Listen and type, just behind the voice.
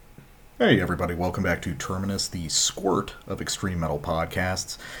Hey everybody, welcome back to Terminus, the squirt of extreme metal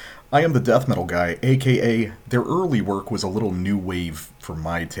podcasts. I am the death metal guy, aka their early work was a little new wave for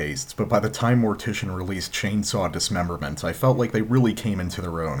my tastes, but by the time Mortician released Chainsaw Dismemberment, I felt like they really came into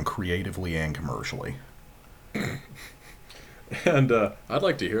their own, creatively and commercially. And I'd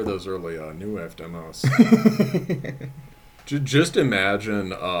like to hear those early New Wave demos. Just imagine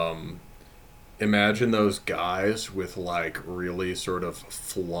those guys with like really sort of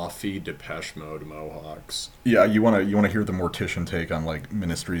fluffy Depeche Mode mohawks. Yeah, you wanna hear the Mortician take on like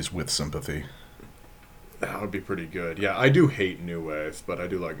Ministries with Sympathy. That would be pretty good. Yeah, I do hate New Wave, but I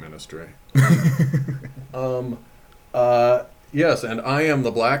do like Ministry. um, yes, and I am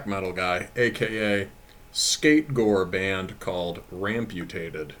the black metal guy, aka skate gore band called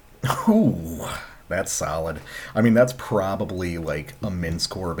Ramputated. Ooh, that's solid. I mean, that's probably like a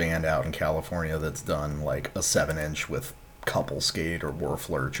mincecore band out in California that's done like a 7-inch with Couple Skate or Wharf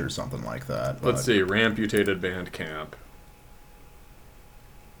Lurch or something like that. Let's see, Ramputated Bandcamp.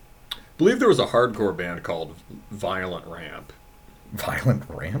 I believe there was a hardcore band called Violent Ramp. Violent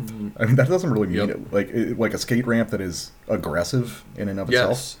Ramp? I mean, that doesn't really mean it. Like a skate ramp that is aggressive in and of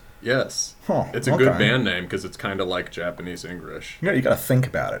itself? Yes. Huh, It's a good band name because it's kind of like Japanese English. Yeah, you gotta think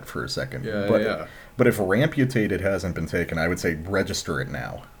about it for a second. Yeah. But if Ramputated hasn't been taken, I would say register it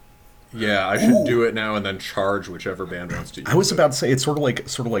now. Yeah, I should do it now and then charge whichever band wants to use it. I was about to say it's sort of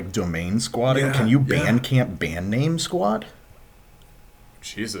like domain squatting. Yeah, Can you yeah. Bandcamp band name squat?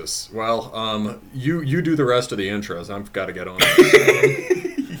 Jesus. Well, you do the rest of the intros. I've got to get on it.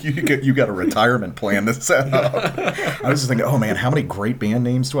 You got a retirement plan to set up. I was just thinking, oh man, how many great band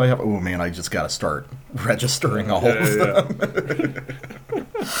names do I have? Oh man, I just got to start registering all of them.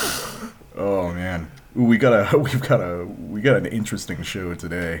 Oh man, we've got an interesting show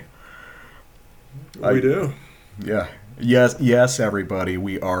today. We do. Yeah. Yes, everybody,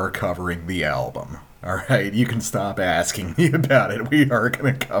 we are covering the album. All right, you can stop asking me about it. We are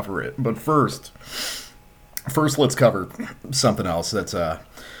going to cover it. But first, let's cover something else that's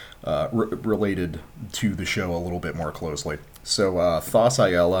related to the show a little bit more closely. So, Thos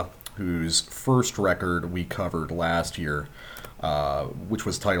Ayala, whose first record we covered last year, which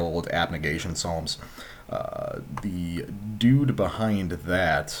was titled Abnegation Psalms, the dude behind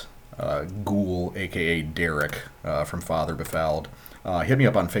that, Ghoul, aka Derek, from Father Befouled, hit me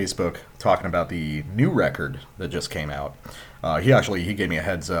up on Facebook talking about the new record that just came out. He gave me a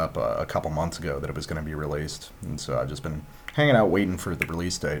heads up a couple months ago that it was going to be released, and so I've just been hanging out waiting for the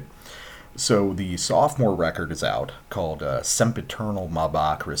release date. So the sophomore record is out called Sempiternal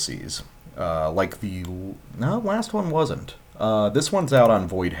Mobocracies. Last one wasn't. This one's out on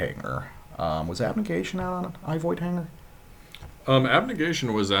Voidhanger. Was Abnegation out on iVoidhanger?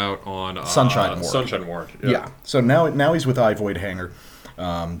 Abnegation was out on Sunshine Ward. Sunshine Ward. Yeah. So now he's with iVoidhanger.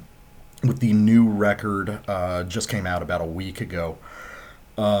 With the new record, just came out about a week ago.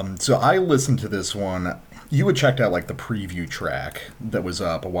 So I listened to this one. You had checked out like the preview track that was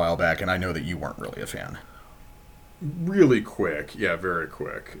up a while back, and I know that you weren't really a fan. Really quick. Yeah, very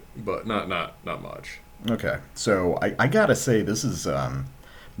quick, but not much. Okay. So I gotta say this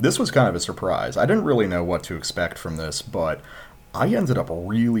was kind of a surprise. I didn't really know what to expect from this, but I ended up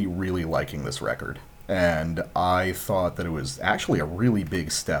really, really liking this record. And I thought that it was actually a really big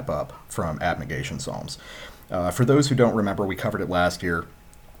step up from Abnegation Psalms. For those who don't remember, we covered it last year.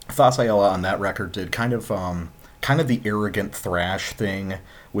 Thos Ayala on that record did kind of the arrogant thrash thing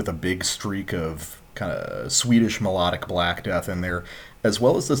with a big streak of kind of Swedish melodic black death in there, as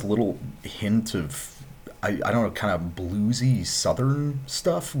well as this little hint of, I don't know, kind of bluesy southern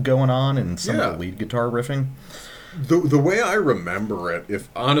stuff going on in some of the lead guitar riffing. The way I remember it,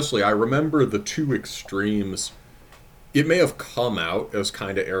 I remember the two extremes. It may have come out as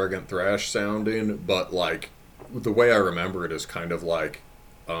kind of arrogant thrash sounding, but like the way I remember it is kind of like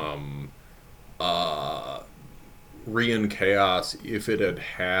Rian Chaos if it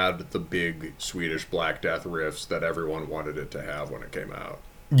had the big Swedish Black Death riffs that everyone wanted it to have when it came out.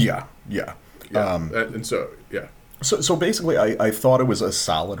 Yeah. So basically, I thought it was a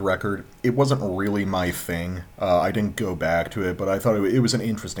solid record. It wasn't really my thing. I didn't go back to it, but I thought it was an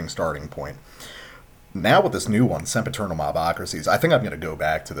interesting starting point. Now with this new one, Sempiternal Mobocracies, I think I'm going to go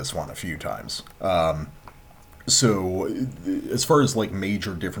back to this one a few times. So as far as like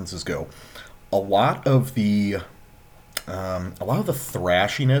major differences go, a lot of the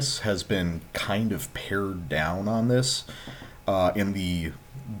thrashiness has been kind of pared down on this, in the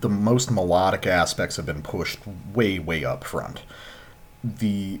most melodic aspects have been pushed way up front.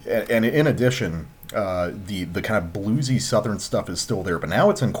 And in addition, the kind of bluesy southern stuff is still there, but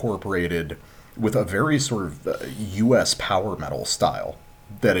now it's incorporated with a very sort of U.S. power metal style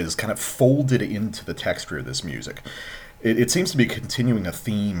that is kind of folded into the texture of this music. It seems to be continuing a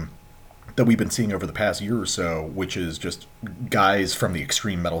theme that we've been seeing over the past year or so, which is just guys from the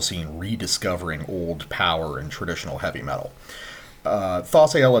extreme metal scene rediscovering old power and traditional heavy metal.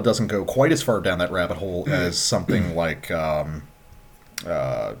 Thassaella doesn't go quite as far down that rabbit hole as something like the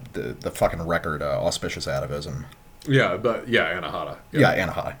fucking record Auspicious Atavism. Yeah, but yeah, Anahata. Yeah,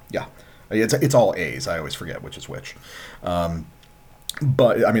 Anahata. Yeah, it's all A's. I always forget which is which.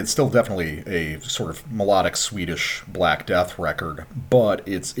 But I mean, it's still definitely a sort of melodic Swedish Black Death record. But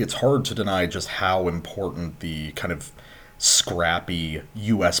it's hard to deny just how important the kind of scrappy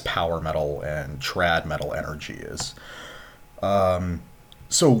U.S. power metal and trad metal energy is.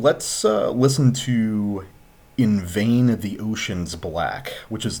 So let's listen to In Vain the Ocean's Black,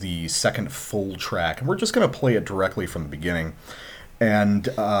 which is the second full track. And we're just going to play it directly from the beginning. And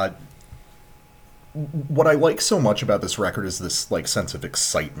what I like so much about this record is this like sense of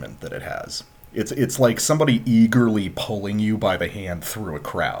excitement that it has. It's like somebody eagerly pulling you by the hand through a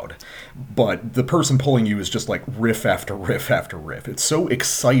crowd. But the person pulling you is just like riff after riff after riff. It's so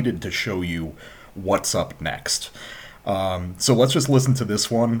excited to show you what's up next. So let's just listen to this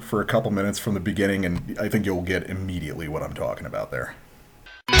one for a couple minutes from the beginning, and I think you'll get immediately what I'm talking about there.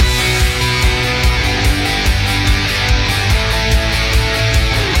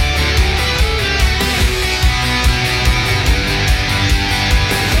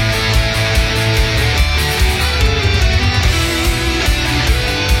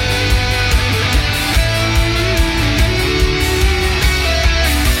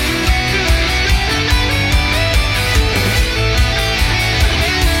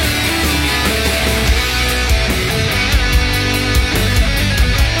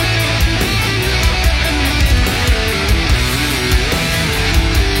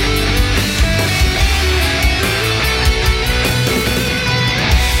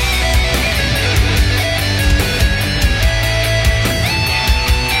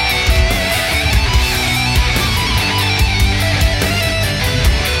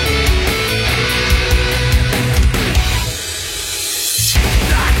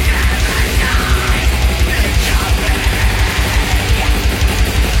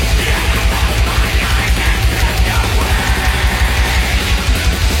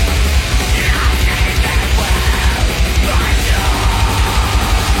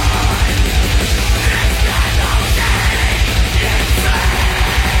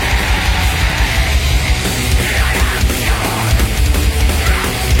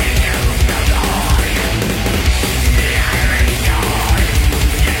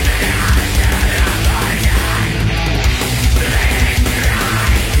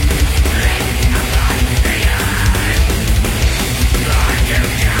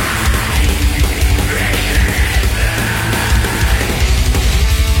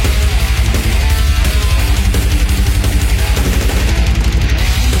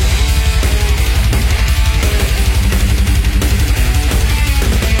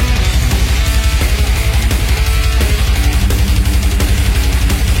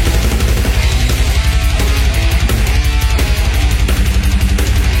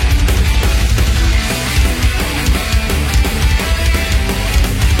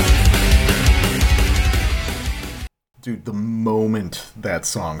 Dude, the moment that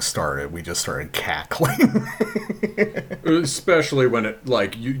song started, we just started cackling. Especially when it,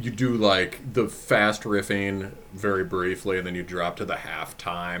 like, you do, like, the fast riffing very briefly, and then you drop to the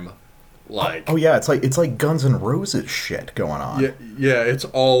halftime. Like, oh yeah, it's like Guns N' Roses shit going on. Yeah, it's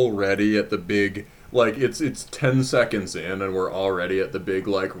already at the big, like, it's 10 seconds in, and we're already at the big,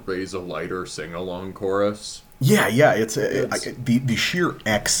 like, Raise a Lighter sing-along chorus. Yeah, it's the sheer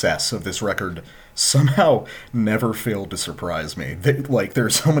excess of this record somehow never failed to surprise me. Like,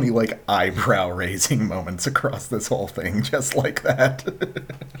 there's so many, like, eyebrow-raising moments across this whole thing, just like that.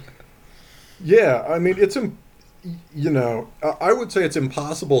 Yeah, I mean, it's, you know, I would say it's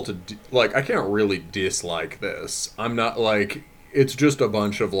impossible to, like, I can't really dislike this. I'm not, like, it's just a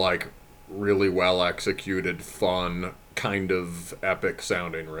bunch of, like, really well-executed, fun, kind of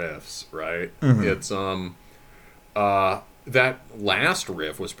epic-sounding riffs, right? Mm-hmm. It's, that last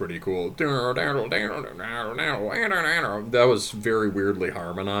riff was pretty cool. That was very weirdly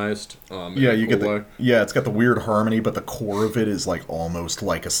harmonized. Yeah, you get it's got the weird harmony, but the core of it is like almost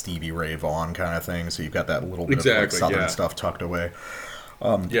like a Stevie Ray Vaughan kind of thing. So you've got that little bit of like southern stuff tucked away.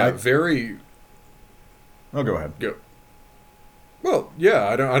 Very. Oh, go ahead. Go. Well, yeah,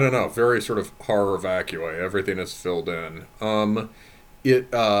 I don't know. Very sort of horror vacui. Everything is filled in.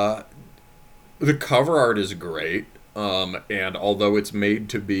 The cover art is great. And although it's made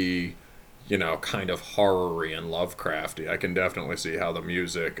to be, kind of horror-y and Lovecrafty. I can definitely see how the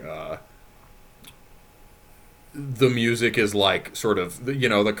music is like sort of,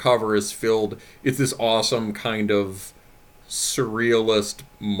 the cover is filled, it's this awesome kind of surrealist,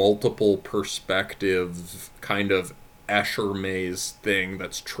 multiple perspective kind of Escher maze thing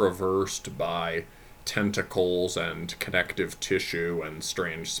that's traversed by tentacles and connective tissue and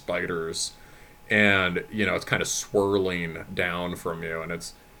strange spiders. And, it's kind of swirling down from you. And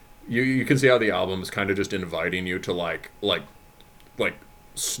it's, you can see how the album is kind of just inviting you to like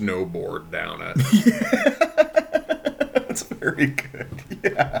snowboard down it. That's very good.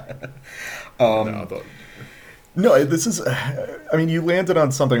 Yeah. No, No, this is. I mean, you landed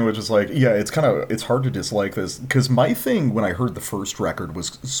on something which is like, yeah, it's hard to dislike this because my thing when I heard the first record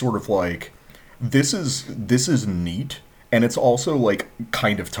was sort of like, this is neat, and it's also like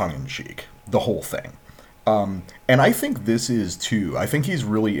kind of tongue in cheek, the whole thing. And I think this is too. I think he's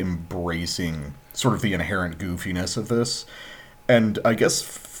really embracing sort of the inherent goofiness of this, and I guess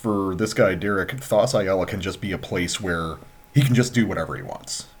for this guy Derek, Thos Ayala can just be a place where he can just do whatever he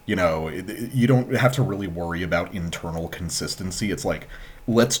wants. You don't have to really worry about internal consistency. It's like,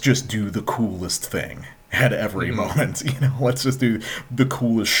 let's just do the coolest thing at every moment. Let's just do the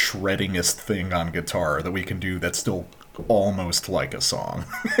coolest, shreddingest thing on guitar that we can do that's still almost like a song.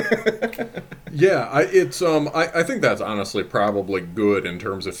 Yeah, I think that's honestly probably good in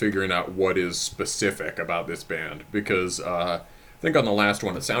terms of figuring out what is specific about this band, because I think on the last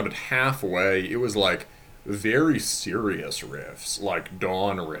one it sounded halfway, it was like very serious riffs, like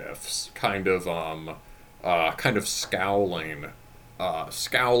Dawn riffs, kind of scowling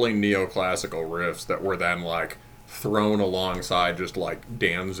neoclassical riffs that were then like thrown alongside just like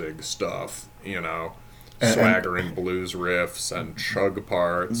Danzig stuff, swaggering blues riffs and chug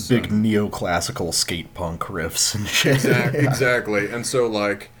parts, big neoclassical skate punk riffs and shit. Exactly. And so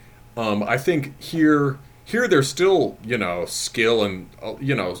like, I think here there's still skill and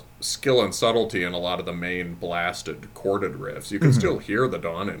subtlety in a lot of the main blasted chorded riffs. You can still hear the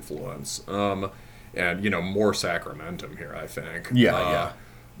Dawn influence, and more Sacramentum here, I think. Yeah.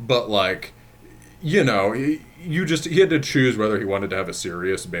 But like, he had to choose whether he wanted to have a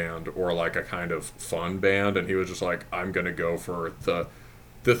serious band or like a kind of fun band, and he was just like, I'm gonna go for the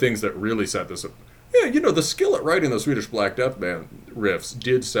things that really set this up. Yeah, the skill at writing the Swedish Black Death band riffs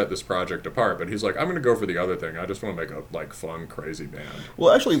did set this project apart, but he's like, I'm going to go for the other thing. I just want to make a like fun, crazy band.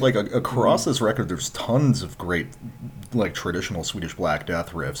 Well, actually, like across this record, there's tons of great, like traditional Swedish Black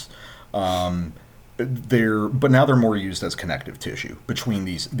Death riffs. But now they're more used as connective tissue between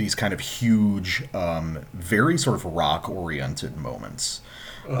these kind of huge, very sort of rock-oriented moments.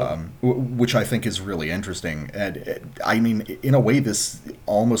 Which I think is really interesting. And I mean, in a way, this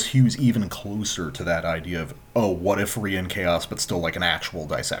almost hews even closer to that idea of, what if Re in Chaos, but still like an actual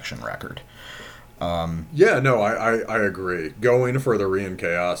dissection record. Yeah, no, I agree. Going for the Re in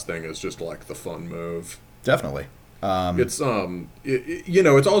Chaos thing is just like the fun move. Definitely. It's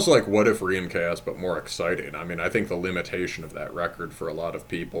it's also like what if Re in Chaos, but more exciting. I mean, I think the limitation of that record for a lot of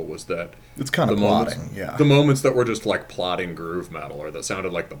people was that it's kind of plotting. Yeah, the moments that were just like plotting groove metal or that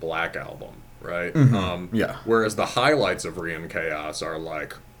sounded like the Black Album, right? Mm-hmm. Yeah. Whereas the highlights of Re in Chaos are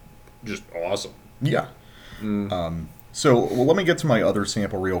like just awesome. Yeah. So let me get to my other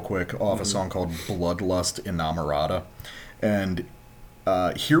sample real quick off a song called Bloodlust Inamorata, and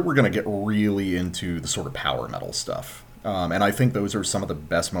here we're going to get really into the sort of power metal stuff. And I think those are some of the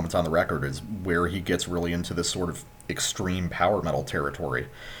best moments on the record, is where he gets really into this sort of extreme power metal territory.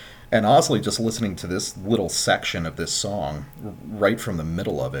 And honestly, just listening to this little section of this song, right from the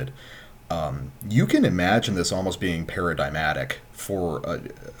middle of it, you can imagine this almost being paradigmatic for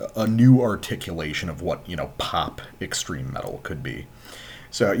a new articulation of what, pop extreme metal could be.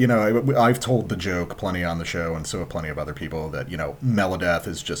 So, I've told the joke plenty on the show, and so have plenty of other people, that, Melodeath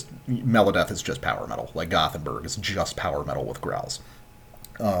is just power metal. Like Gothenburg is just power metal with growls.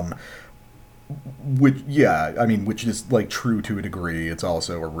 Which is like true to a degree. It's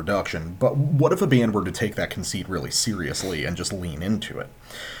also a reduction. But what if a band were to take that conceit really seriously and just lean into it?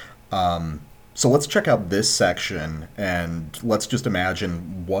 So let's check out this section, and let's just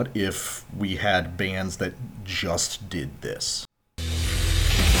imagine, what if we had bands that just did this?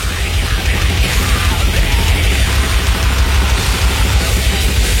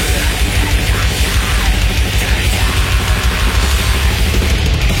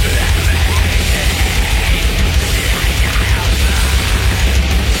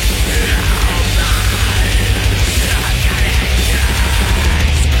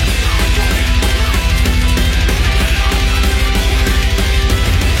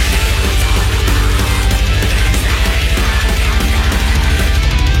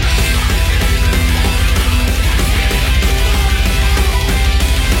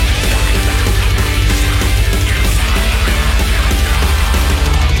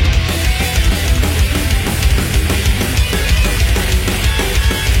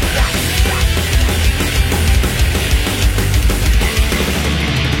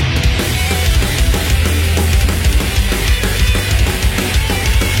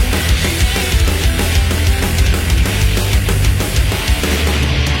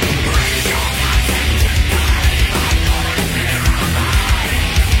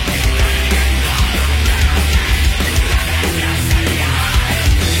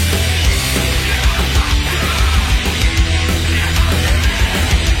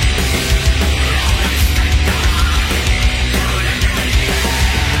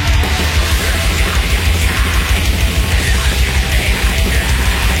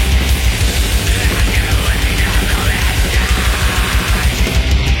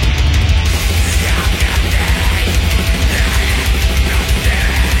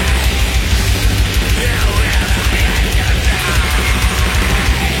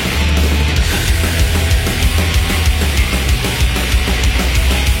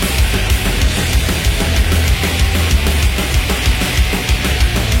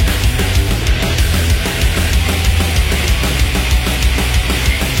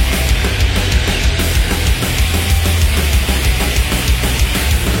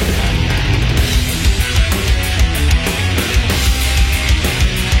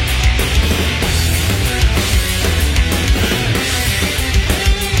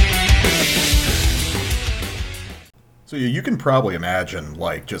 So you can probably imagine,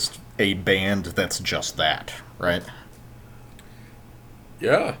 like, just a band that's just that, right?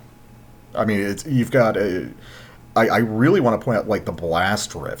 Yeah. I mean, you've got I really want to point out, like, the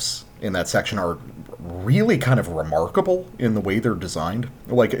blast riffs in that section are really kind of remarkable in the way they're designed.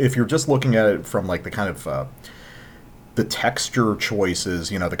 Like, if you're just looking at it from, like, the kind of the texture choices,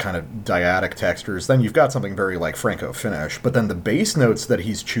 the kind of dyadic textures, then you've got something very, like, Franco-Finnish. But then the bass notes that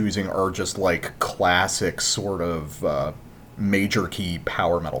he's choosing are just, like, classic sort of major key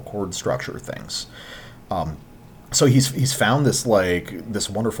power metal chord structure things. So he's found this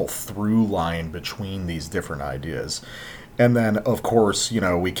wonderful through line between these different ideas. And then, of course,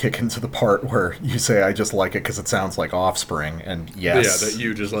 we kick into the part where you say, I just like it because it sounds like Offspring, and yes. Yeah, that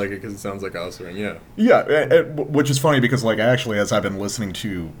you just like it because it sounds like Offspring, yeah. Yeah, which is funny because, like, actually, as I've been listening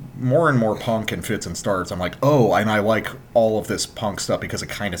to more and more punk and fits and starts, I'm like, oh, and I like all of this punk stuff because it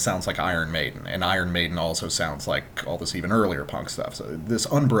kind of sounds like Iron Maiden, and Iron Maiden also sounds like all this even earlier punk stuff. So this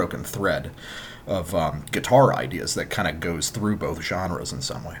unbroken thread of guitar ideas that kind of goes through both genres in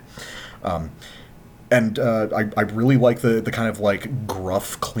some way. And I really like the kind of, like,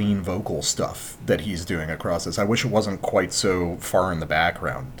 gruff, clean vocal stuff that he's doing across this. I wish it wasn't quite so far in the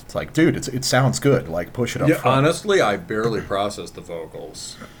background. It's like, dude, it sounds good. Like, push it up front. Honestly, I barely process the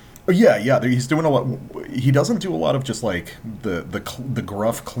vocals. Yeah, he's doing a lot. He doesn't do a lot of just, like, the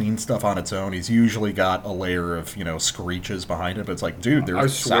gruff, clean stuff on its own. He's usually got a layer of, screeches behind it, but it's like, dude, there's I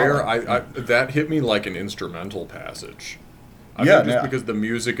swear, solid. that hit me like an instrumental passage. I Yeah, think just because the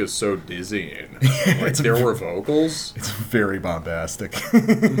music is so dizzying. Like, there were vocals. It's very bombastic.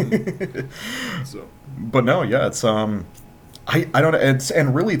 So. But no, yeah, it's I don't know,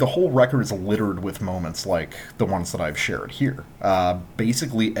 and really the whole record is littered with moments like the ones that I've shared here.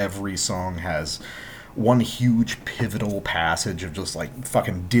 Basically every song has one huge pivotal passage of just, like,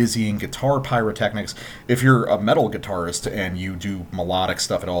 fucking dizzying guitar pyrotechnics. If you're a metal guitarist and you do melodic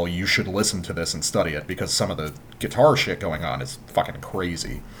stuff at all, you should listen to this and study it, because some of the guitar shit going on is fucking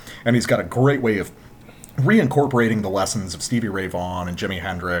crazy. And he's got a great way of reincorporating the lessons of Stevie Ray Vaughan and Jimi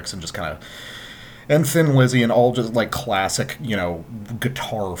Hendrix and just kind of, and Thin Lizzy, and all just, like, classic,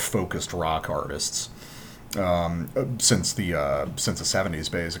 guitar-focused rock artists since the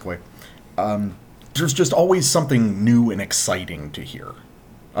 70s, basically. There's just always something new and exciting to hear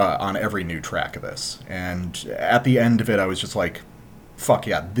on every new track of this. And at the end of it, I was just like, fuck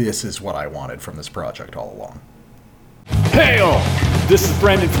yeah, this is what I wanted from this project all along. Hail! This is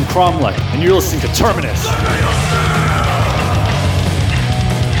Brandon from Cromlech, and you're listening to Terminus.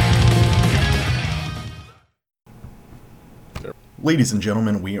 Ladies and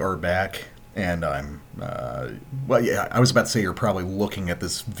gentlemen, we are back. And I'm, I was about to say you're probably looking at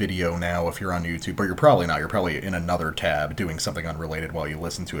this video now if you're on YouTube, but you're probably not. You're probably in another tab doing something unrelated while you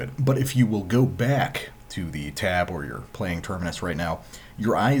listen to it. But if you will go back to the tab where you're playing Terminus right now,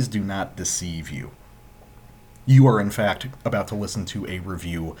 your eyes do not deceive you. You are, in fact, about to listen to a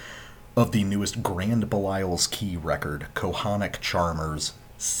review of the newest Grand Belial's Key record, Kohanic Charmers,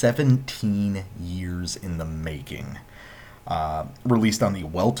 17 years in the making. Released on the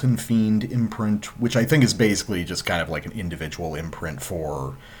Welton Fiend imprint, which I think is basically just kind of like an individual imprint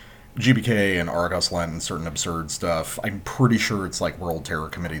for GBK and Argos Lent and certain absurd stuff. I'm pretty sure it's like World Terror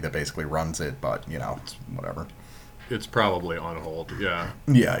Committee that basically runs it, but, it's whatever. It's probably on hold, yeah.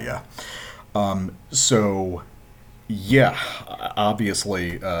 Yeah. So, yeah,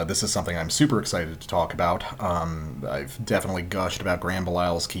 obviously, this is something I'm super excited to talk about. I've definitely gushed about Grand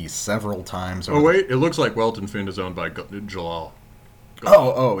Belial's Key several times. Oh, wait, it looks like Welton Fiend is owned by Jalal.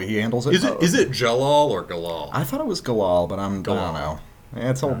 Oh, he handles it? Is it Jalal or Galal? I thought it was Galal, but I don't Galal. know.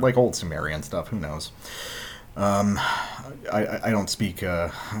 It's like old Sumerian stuff. Who knows? I don't speak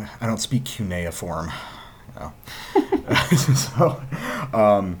cuneiform.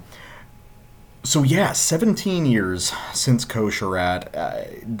 So yeah, 17 years since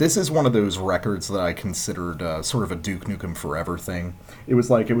Kosherat. This is one of those records that I considered sort of a Duke Nukem Forever thing. It was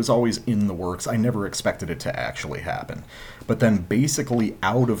always in the works. I never expected it to actually happen. But then basically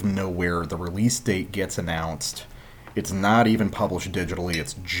out of nowhere, the release date gets announced. It's not even published digitally,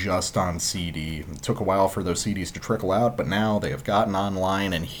 it's just on CD. It took a while for those CDs to trickle out, but now they have gotten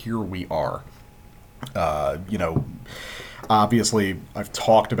online, and here we are. Obviously, I've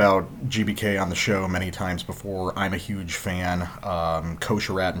talked about GBK on the show many times before. I'm a huge fan.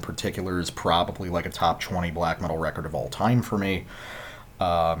 Kosherat in particular is probably like a top 20 black metal record of all time for me.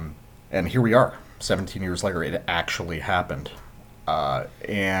 And here we are, 17 years later, it actually happened.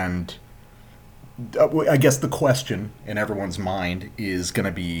 And I guess the question in everyone's mind is going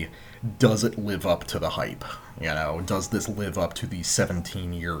to be, does it live up to the hype? Does this live up to the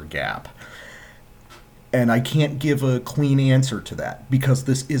 17-year gap? And I can't give a clean answer to that because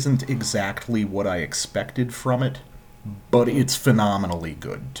this isn't exactly what I expected from it, but it's phenomenally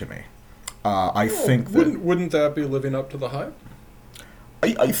good to me. I think that wouldn't that be living up to the hype?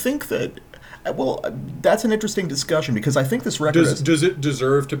 I think that, well, that's an interesting discussion because I think this record Does it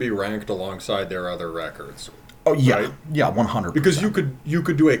deserve to be ranked alongside their other records? Oh yeah, right? yeah, 100%. Because you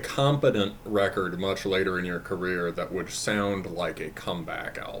could do a competent record much later in your career that would sound like a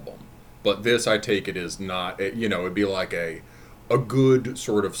comeback album, but this, I take it, is not. It'd be like a good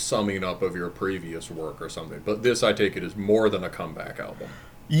sort of summing up of your previous work or something. But this, I take it, is more than a comeback album.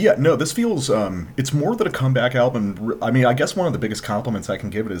 Yeah, no, this feels, it's more than a comeback album. I mean, I guess one of the biggest compliments I can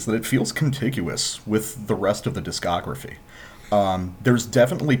give it is that it feels contiguous with the rest of the discography. There's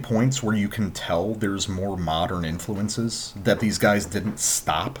definitely points where you can tell there's more modern influences, that these guys didn't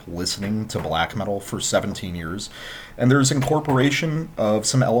stop listening to black metal for 17 years. And there's incorporation of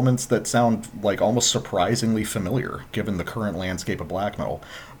some elements that sound like almost surprisingly familiar, given the current landscape of black metal.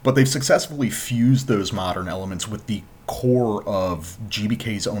 But they've successfully fused those modern elements with the core of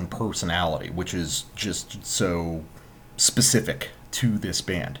GBK's own personality, which is just so specific to this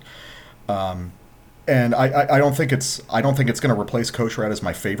band. And I don't think it's going to replace Kosher Rat as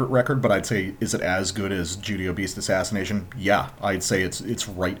my favorite record, but I'd say, is it as good as Judeo Beast Assassination? Yeah, I'd say it's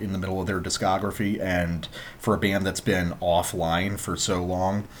right in the middle of their discography, and for a band that's been offline for so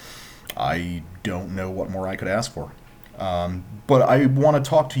long, I don't know what more I could ask for. But I want to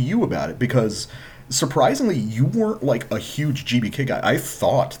talk to you about it because surprisingly, you weren't like a huge GBK guy. I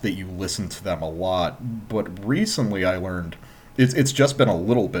thought that you listened to them a lot, but recently I learned it's just been a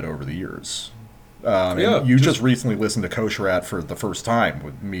little bit over the years. And you just recently listened to Kosher Rat for the first time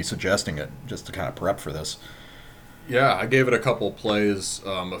with me suggesting it just to kind of prep for this. Yeah, I gave it a couple plays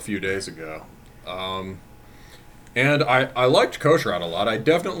a few days ago. And I liked Kosher Rat a lot. I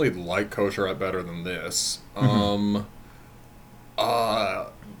definitely like Kosher Rat better than this.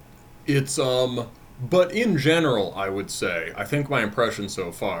 But in general, I would say, I think my impression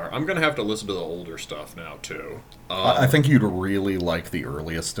so far, I'm going to have to listen to the older stuff now, too. I think you'd really like the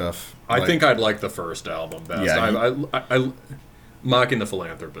earliest stuff. I think I'd like the first album best. Yeah, I Mocking the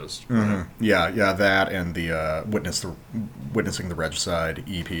Philanthropist. Mm-hmm. Yeah, that and the Witnessing the Regicide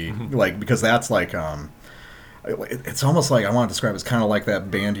EP. Mm-hmm. Because that's it's almost like, I want to describe it as kind of like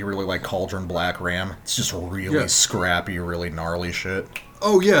that band you really like, Cauldron Black Ram. It's just really scrappy, really gnarly shit.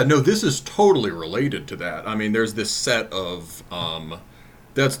 Oh, yeah, no, this is totally related to that. I mean, there's this set of,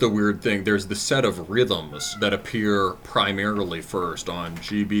 that's the weird thing, there's this set of rhythms that appear primarily first on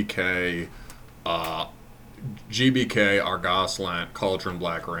GBK, Argoslant, Cauldron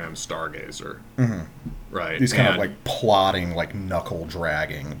Black Ram, Stargazer. Mm-hmm. Right. These kind of like plotting, like knuckle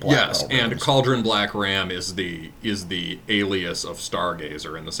dragging. Yes, and Cauldron Black Ram is the alias of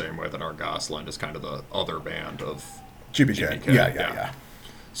Stargazer in the same way that Argoslant is kind of the other band of GBK. Yeah.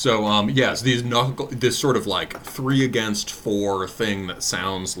 So, yes, this sort of like 3 against 4 thing that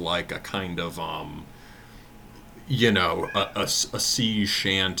sounds like a kind of, a sea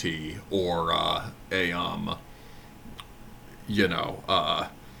shanty or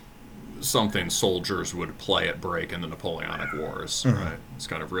something soldiers would play at break in the Napoleonic Wars, right? It's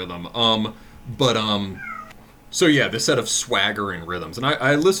kind of rhythm. So yeah, this set of swaggering rhythms, and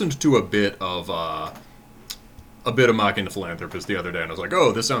I listened to a bit of Mocking the Philanthropist the other day, and I was like,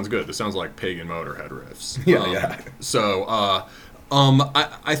 oh, this sounds good. This sounds like Pagan Motorhead riffs. Yeah. So,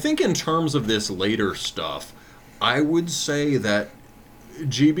 I think in terms of this later stuff, I would say that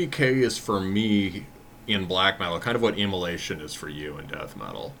GBK is for me in black metal kind of what Immolation is for you in death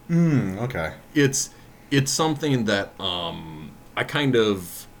metal. Okay. It's something that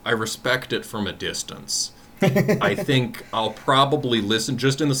I respect it from a distance. I think I'll probably listen,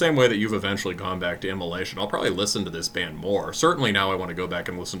 just in the same way that you've eventually gone back to Immolation, I'll probably listen to this band more. Certainly now I want to go back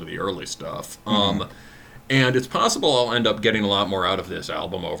and listen to the early stuff. And it's possible I'll end up getting a lot more out of this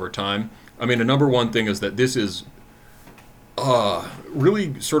album over time. I mean, the number one thing is that this is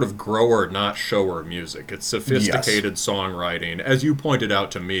really sort of grower, not shower music. It's sophisticated songwriting. As you pointed out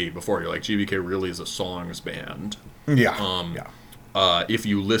to me before, you're like, GBK really is a songs band. Yeah. If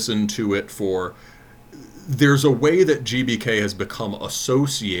you listen to it there's a way that GBK has become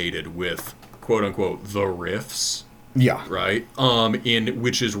associated with, quote-unquote, the riffs. Yeah. Right?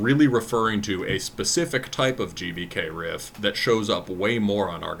 Which is really referring to a specific type of GBK riff that shows up way more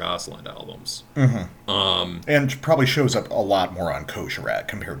on Argosland albums. Mm-hmm. And probably shows up a lot more on Kosher Rat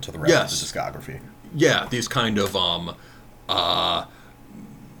compared to the rest of the discography. Yeah, these kind of,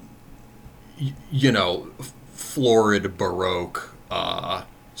 florid Baroque,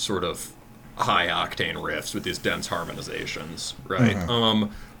 sort of high-octane riffs with these dense harmonizations, right?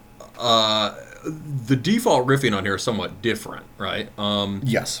 the default riffing on here is somewhat different, right?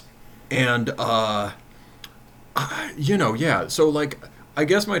 Yes. And yeah. So like, I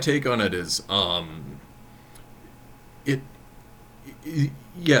guess my take on it is, it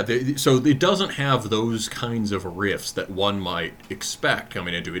yeah, so it doesn't have those kinds of riffs that one might expect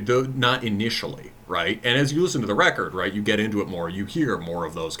coming into it, though not initially, right? And as you listen to the record, right, you get into it more, you hear more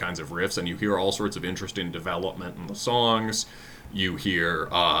of those kinds of riffs, and you hear all sorts of interesting development in the songs. You hear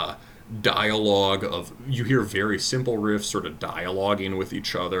dialogue of, you hear very simple riffs sort of dialoguing with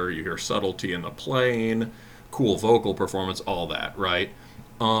each other. You hear subtlety in the playing, cool vocal performance, all that, right?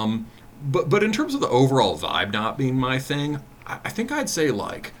 But in terms of the overall vibe not being my thing, I think I'd say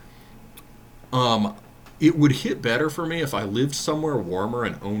like, it would hit better for me if I lived somewhere warmer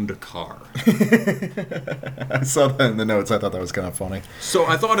and owned a car. I saw that in the notes. I thought that was kind of funny. So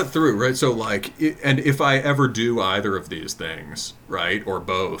I thought it through, right? So like, and if I ever do either of these things, right, or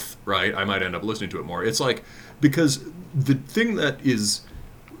both, right, I might end up listening to it more. It's like, because the thing that is,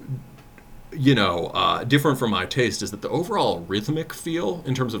 different from my taste is that the overall rhythmic feel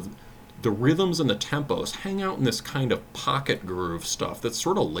in terms of the rhythms and the tempos hang out in this kind of pocket groove stuff that's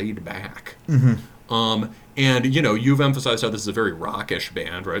sort of laid back. And, you've emphasized how this is a very rockish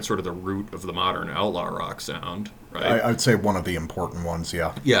band, right? Sort of the root of the modern outlaw rock sound, right? I'd say one of the important ones,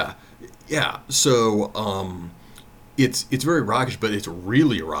 yeah. Yeah. So, it's very rockish, but it's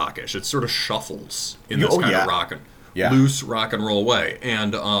really rockish. It sort of shuffles in this kind of loose rock and roll way.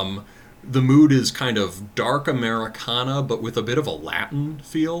 And, the mood is kind of dark Americana, but with a bit of a Latin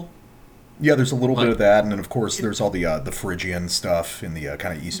feel. Yeah, there's a little bit of that, and then of course there's all the Phrygian stuff in the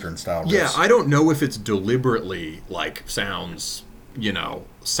kind of Eastern style riffs. Yeah, I don't know if it's deliberately like sounds,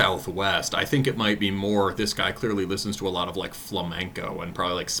 Southwest. I think it might be more, this guy clearly listens to a lot of like flamenco and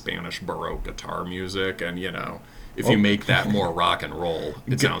probably like Spanish Baroque guitar music, and if you make that more rock and roll,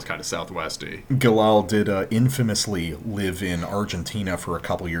 it sounds kind of Southwesty. Gilal did infamously live in Argentina for a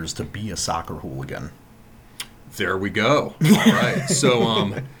couple years to be a soccer hooligan. There we go. All right.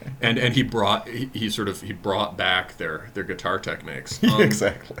 So, and he brought back their guitar techniques.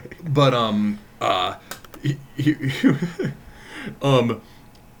 Exactly. But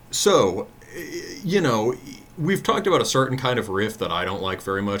so, we've talked about a certain kind of riff that I don't like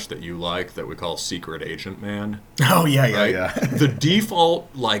very much that you like, that we call Secret Agent Man. Oh yeah, right? yeah. The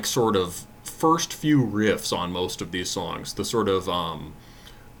default like sort of first few riffs on most of these songs, the sort of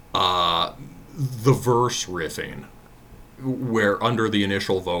the verse riffing, where under the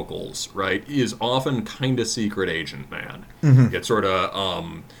initial vocals, right, is often kind of Secret Agent Man. It's sort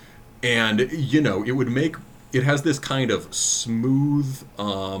of, and it would make, it has this kind of smooth,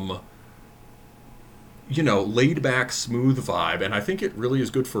 laid back, smooth vibe, and I think it really is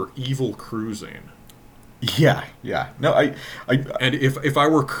good for evil cruising. Yeah. No, I and if I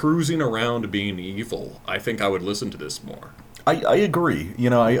were cruising around being evil, I think I would listen to this more. I agree.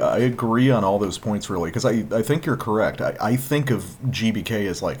 I agree on all those points, really, because I think you're correct. I think of GBK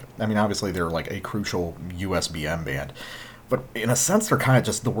as like, I mean, obviously they're like a crucial USBM band, but in a sense they're kind of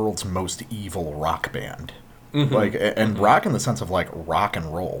just the world's most evil rock band. Like, and rock in the sense of like rock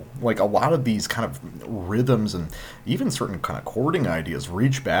and roll. Like a lot of these kind of rhythms and even certain kind of chording ideas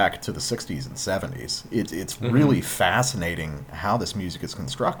reach back to the 60s and 70s. It's really fascinating how this music is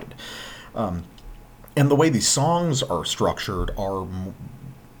constructed. And the way these songs are structured are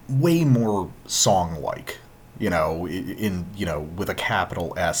way more song-like, with a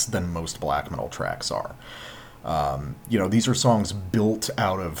capital S than most black metal tracks are. These are songs built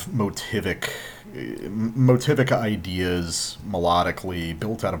out of motivic ideas, melodically,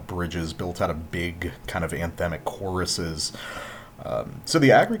 built out of bridges, built out of big kind of anthemic choruses. So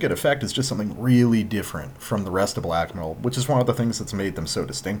the aggregate effect is just something really different from the rest of black metal, which is one of the things that's made them so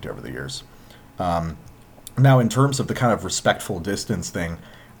distinct over the years. Now, in terms of the kind of respectful distance thing,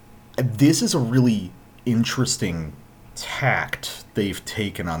 this is a really interesting tact they've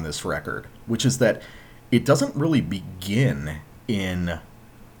taken on this record, which is that it doesn't really begin in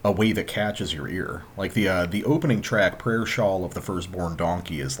a way that catches your ear. Like the opening track, Prayer Shawl of the Firstborn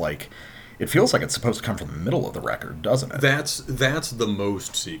Donkey, is like, it feels like it's supposed to come from the middle of the record, doesn't it? That's the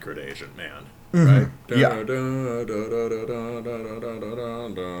most Secret Agent Man, right? Yeah.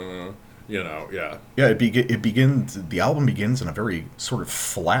 Yeah. Yeah, it begins. The album begins in a very sort of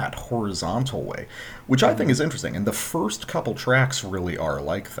flat, horizontal way, which I think is interesting. And the first couple tracks really are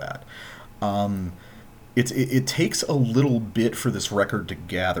like that. It takes a little bit for this record to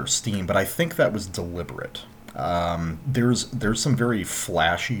gather steam, but I think that was deliberate. There's some very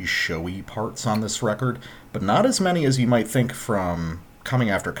flashy, showy parts on this record, but not as many as you might think from Coming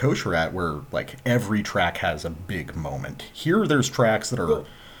After Kosher Rat, where like every track has a big moment. Here, there's tracks that are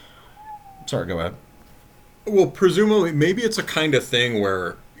Sorry, go ahead. Well, presumably, maybe it's a kind of thing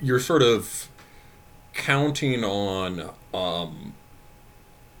where you're sort of counting on,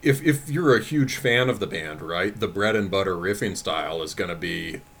 if you're a huge fan of the band, right, the bread and butter riffing style is going to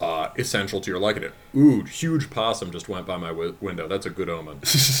be essential to your liking it. Ooh, huge possum just went by my window. That's a good omen.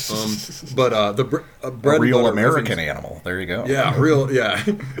 But bread A real and butter American riffing, animal. There you go. yeah, real, yeah.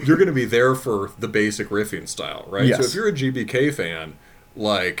 You're going to be there for the basic riffing style, right? Yes. So if you're a GBK fan,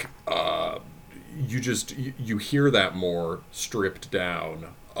 like, you hear that more stripped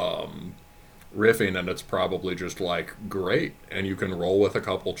down riffing, and it's probably just like great, and you can roll with a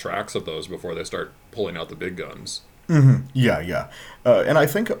couple tracks of those before they start pulling out the big guns. Yeah. And I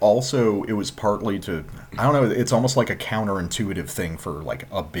think also it was partly to, I don't know, it's almost like a counterintuitive thing for like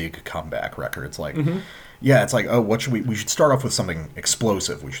a big comeback record. It's like, yeah, it's like, oh, what should we should start off with something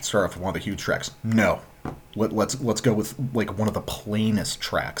explosive. We should start off with one of the huge tracks. No. Let's go with like one of the plainest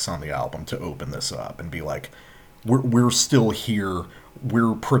tracks on the album to open this up and be like, we're still here.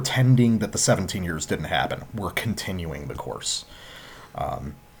 We're pretending that the 17 years didn't happen. We're continuing the course.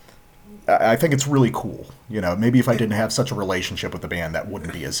 I think it's really cool. You know, maybe if I didn't have such a relationship with the band, that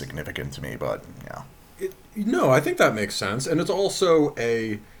wouldn't be as significant to me. But yeah, No, I think that makes sense, and it's also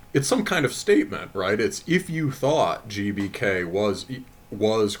it's some kind of statement, right? It's if you thought GBK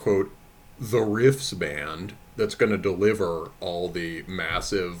was quote the riffs band that's going to deliver all the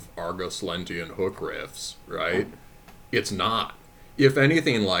massive Argus Lentian hook riffs, right? It's not. If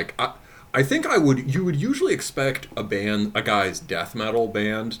anything, like I think you would usually expect a guy's death metal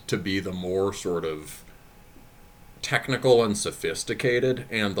band to be the more sort of technical and sophisticated,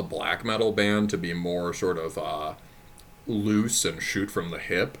 and the black metal band to be more sort of loose and shoot from the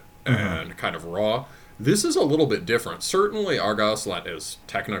hip and kind of raw. This is a little bit different. Certainly, Argus Lent is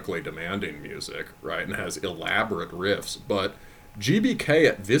technically demanding music, right, and has elaborate riffs, but GBK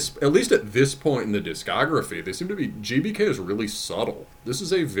at least at this point in the discography, GBK is really subtle. This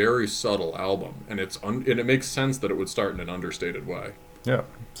is a very subtle album, and and it makes sense that it would start in an understated way. yeah.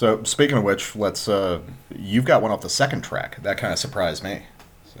 So speaking of which, let's. You've got one off the second track. That kind of surprised me.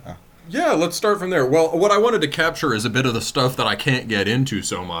 So. Yeah, let's start from there. Well, what I wanted to capture is a bit of the stuff that I can't get into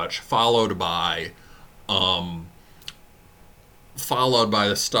so much, followed by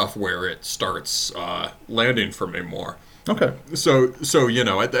the stuff where it starts landing for me more. Okay. So you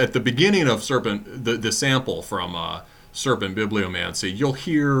know, at the beginning of Serpent, the sample from Serpent Bibliomancy, you'll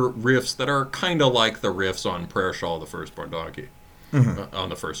hear riffs that are kind of like the riffs on Prayer Shawl, the Firstborn Donkey, on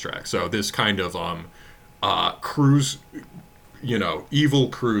the first track. So this kind of cruise, you know, evil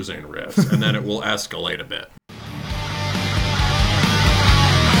cruising riffs, and then it will escalate a bit.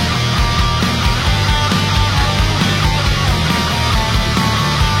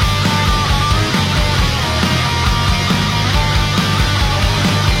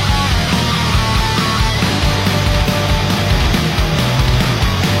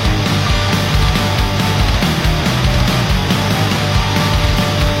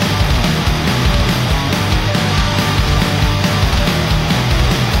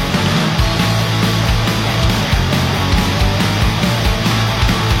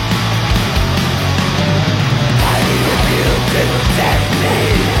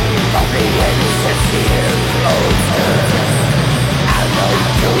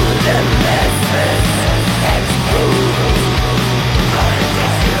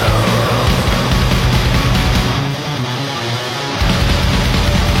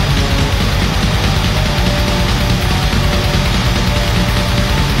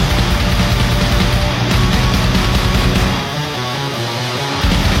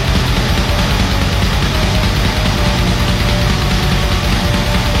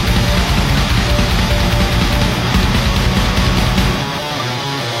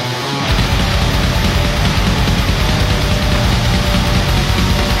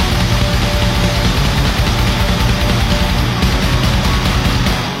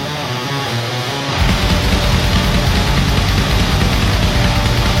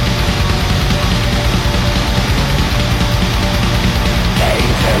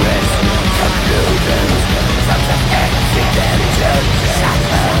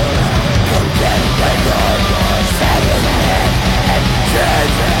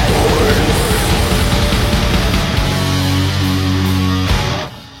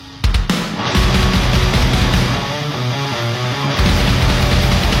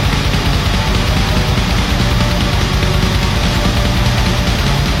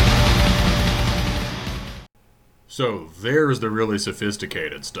 So there's the really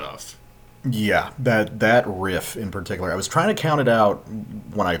sophisticated stuff. Yeah, that riff in particular. I was trying to count it out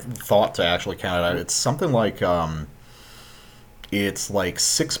when I thought to actually count it out. It's something like It's like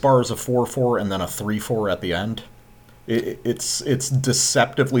 6 bars of 4/4 and then a 3/4 at the end. It's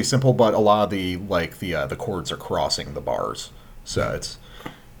deceptively simple, but a lot of the chords are crossing the bars, so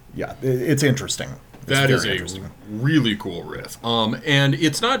it's interesting. That is a really cool riff. And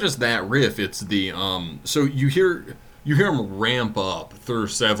it's not just that riff; it's the so you hear him ramp up through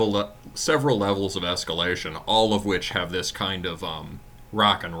several levels of escalation, all of which have this kind of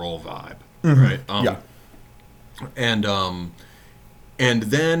rock and roll vibe, right? And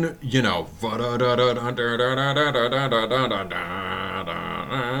then, you know,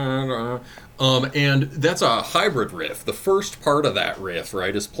 and that's a hybrid riff. The first part of that riff,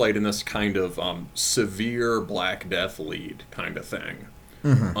 right, is played in this kind of severe Black Death lead kind of thing.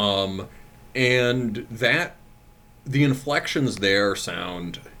 And that, the inflections there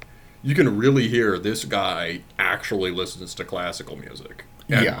sound, you can really hear this guy actually listens to classical music.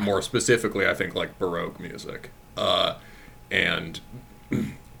 And more specifically, I think, like Baroque music. And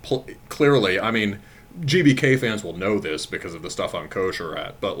clearly, I mean, GBK fans will know this because of the stuff I'm kosher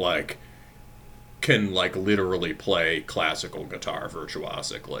at, but, like, can, like, literally play classical guitar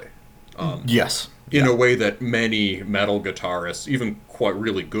virtuosically. In a way that many metal guitarists, even quite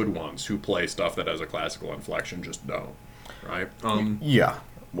really good ones who play stuff that has a classical inflection, just don't, right?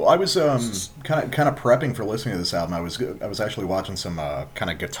 Well, I was kind of prepping for listening to this album. I was actually watching some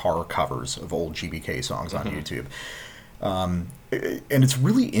kind of guitar covers of old GBK songs on YouTube. And it's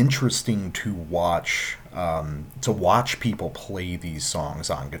really interesting to watch people play these songs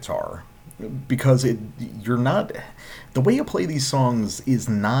on guitar, because the way you play these songs is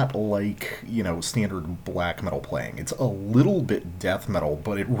not like, you know, standard black metal playing. It's a little bit death metal,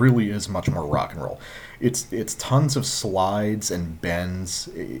 but it really is much more rock and roll. It's tons of slides and bends.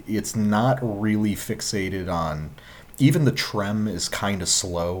 It's not really fixated on, even the trem is kind of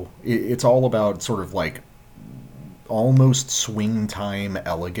slow. It's all about sort of like almost swing time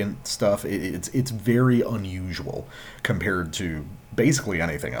elegant stuff. It's very unusual compared to basically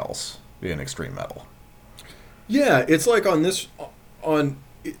anything else in extreme metal. Yeah, it's like on this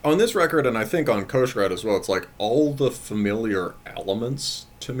record, and I think on Kosher as well, it's like all the familiar elements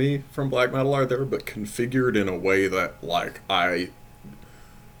to me from black metal are there, but configured in a way that, like, I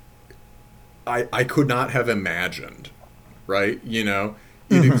could not have imagined, right? You know,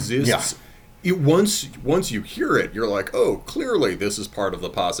 it exists. Once you hear it, you're like, oh, clearly this is part of the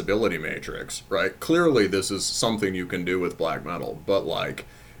possibility matrix, right? Clearly this is something you can do with black metal, but, like,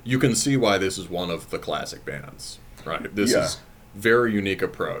 you can see why this is one of the classic bands, right? This is very unique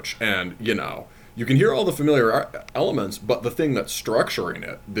approach, and, you know, you can hear all the familiar elements, but the thing that's structuring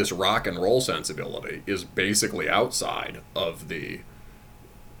it, this rock and roll sensibility, is basically outside of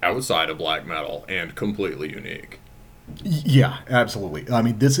black metal and completely unique. Yeah, absolutely. I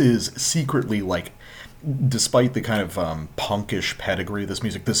mean, this is secretly, like, despite the kind of punkish pedigree of this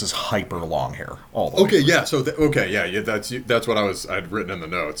music, this is hyper long hair all the way. Okay, yeah. So that's what I'd written in the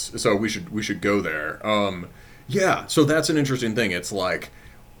notes. So we should go there. Yeah. So that's an interesting thing. It's like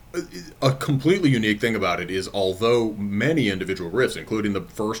a completely unique thing about it is, although many individual riffs, including the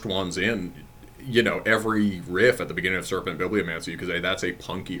first ones in, you know, every riff at the beginning of Serpent Bibliomancer, you could say that's a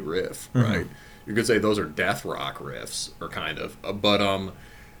punky riff, right? You could say those are death rock riffs, or kind of, but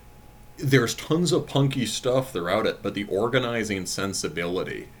there's tons of punky stuff throughout it, but the organizing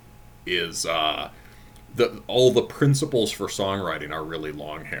sensibility is all the principles for songwriting are really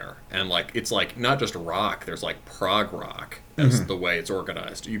long hair, and, like, it's like not just rock, there's like prog rock as the way it's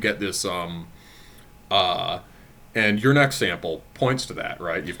organized. You get this and your next sample points to that,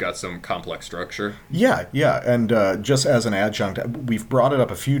 right? You've got some complex structure. Yeah, and just as an adjunct, we've brought it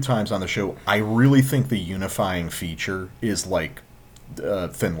up a few times on the show. I really think the unifying feature is, like,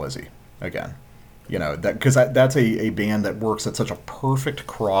 Thin Lizzy again. You know, that because that's a band that works at such a perfect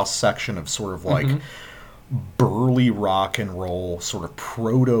cross section of sort of like burly rock and roll, sort of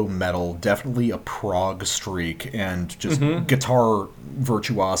proto metal, definitely a prog streak, and just guitar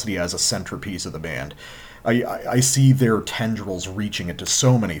virtuosity as a centerpiece of the band. I see their tendrils reaching into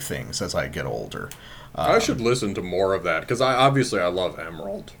so many things as I get older. I should listen to more of that, because I love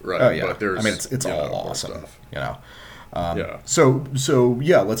Emerald, right? Oh yeah, but there's, I mean, it's all awesome, stuff. You know. Yeah. So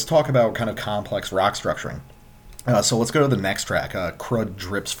let's talk about kind of complex rock structuring. So let's go to the next track, Crud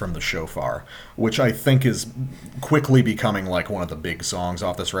Drips from the Shofar, which I think is quickly becoming like one of the big songs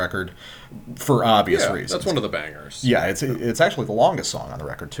off this record, for obvious reasons. That's one of the bangers. Yeah, it's actually the longest song on the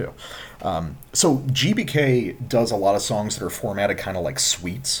record, too. So GBK does a lot of songs that are formatted kind of like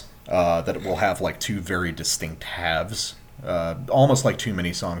suites, that will have like two very distinct halves, almost like too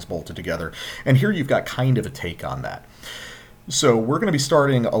many songs bolted together. And here you've got kind of a take on that. So we're going to be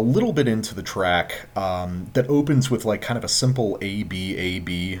starting a little bit into the track that opens with like kind of a simple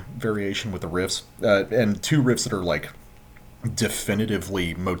A-B variation with the riffs, and two riffs that are like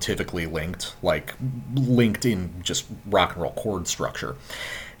definitively motivically linked, like linked in just rock and roll chord structure.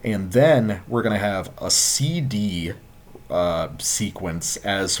 And then we're going to have a CD sequence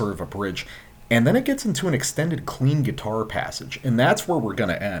as sort of a bridge. And then it gets into an extended clean guitar passage. And that's where we're going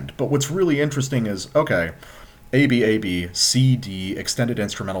to end. But what's really interesting is, okay, A, B, C, D, extended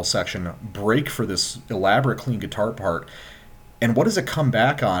instrumental section, break for this elaborate clean guitar part. And what does it come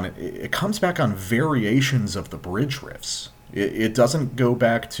back on? It comes back on variations of the bridge riffs. It doesn't go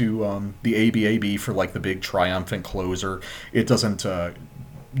back to the A, B for like the big triumphant closer. It doesn't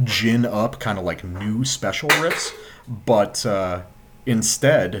gin up kind of like new special riffs, but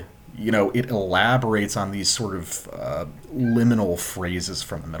instead, it elaborates on these sort of liminal phrases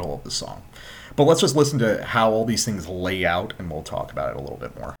from the middle of the song. But let's just listen to how all these things lay out, and we'll talk about it a little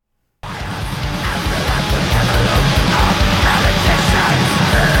bit more.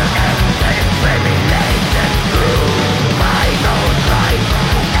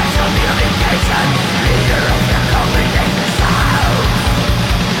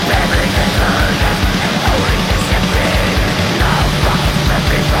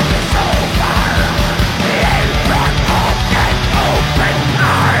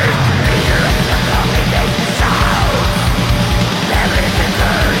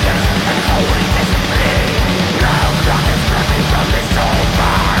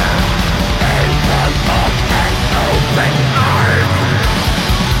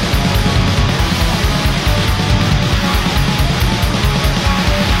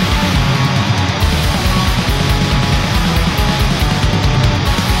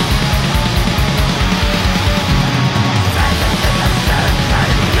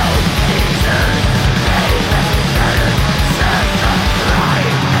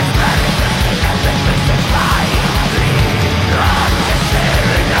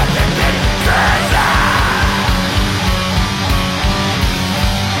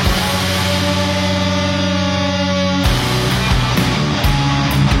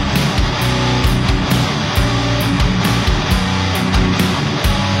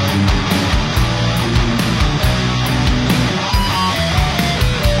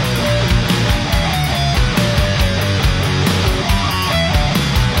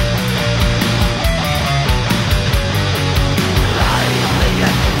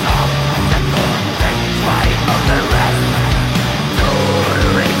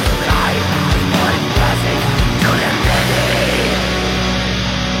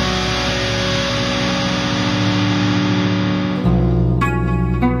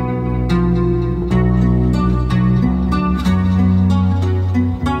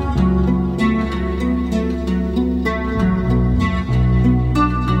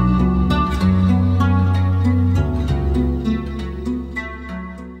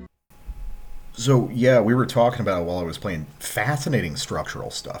 So, yeah, we were talking about it while I was playing. Fascinating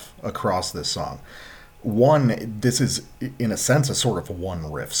structural stuff across this song. One, this is, in a sense, a sort of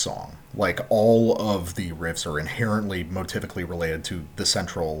one riff song. Like, all of the riffs are inherently motivically related to the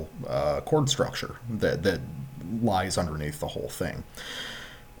central chord structure that lies underneath the whole thing.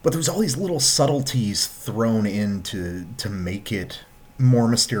 But there's all these little subtleties thrown in to make it more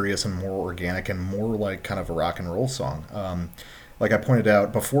mysterious and more organic and more like kind of a rock and roll song. Like I pointed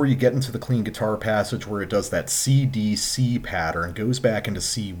out, before you get into the clean guitar passage where it does that C-D-C pattern, goes back into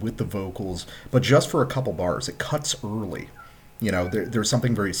C with the vocals, but just for a couple bars. It cuts early. There's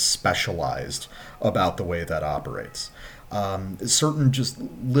something very specialized about the way that operates. Certain just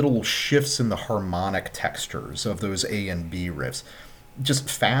little shifts in the harmonic textures of those A and B riffs. Just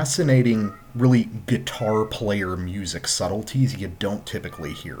fascinating, really guitar player music subtleties you don't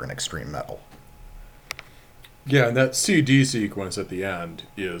typically hear in extreme metal. Yeah, and that CD sequence at the end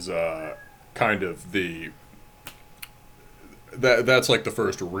is kind of that's like the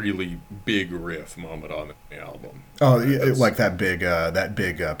first really big riff moment on the album. Oh, like that big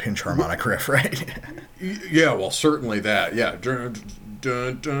pinch harmonic riff, right? Yeah, well, certainly that. Yeah.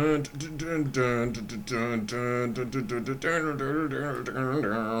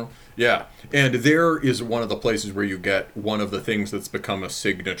 Yeah, and there is one of the places where you get one of the things that's become a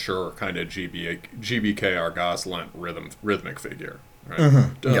signature kind of GBK Argoslant rhythmic figure.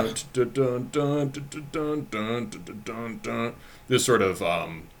 Right? This sort of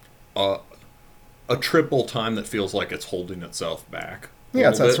a triple time that feels like it's holding itself back. Yeah,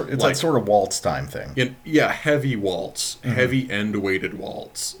 it's that sort of waltz time thing. Heavy waltz, heavy end-weighted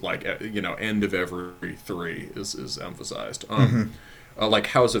waltz, like end of every three is emphasized. Like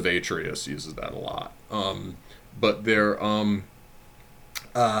House of Atreus uses that a lot. but they're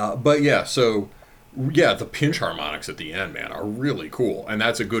but yeah, so yeah, the pinch harmonics at the end, man, are really cool, and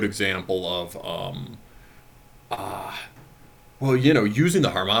that's a good example of well, using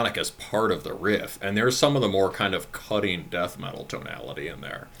the harmonic as part of the riff, and there's some of the more kind of cutting death metal tonality in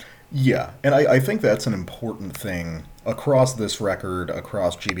there. Yeah, and I think that's an important thing across this record,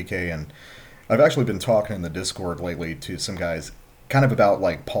 across GBK, and I've actually been talking in the Discord lately to some guys kind of about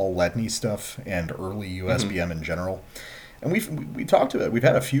like Paul Ledney stuff and early USBM in general. And we talked about it. We've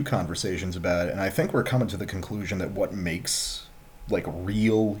had a few conversations about it, and I think we're coming to the conclusion that what makes like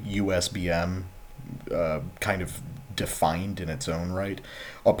real USBM kind of defined in its own right,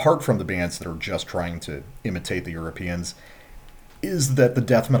 apart from the bands that are just trying to imitate the Europeans, is that the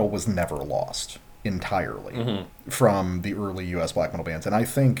death metal was never lost entirely from the early US black metal bands. And I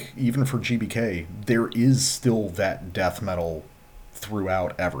think even for GBK, there is still that death metal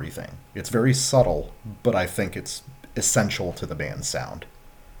throughout everything. It's very subtle, but I think it's essential to the band's sound.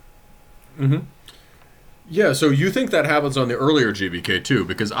 Yeah, so you think that happens on the earlier GBK too,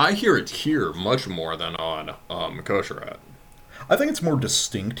 because I hear it here much more than on Kosheret. I think it's more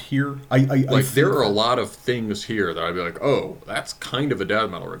distinct here. There are a lot of things here that I'd be like, oh, that's kind of a death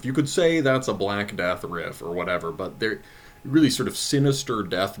metal riff. You could say that's a Black Death riff or whatever, but they're really sort of sinister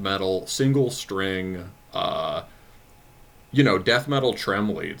death metal, single string, death metal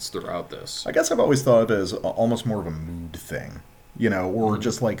trem leads throughout this. I guess I've always thought of it as almost more of a mood thing, or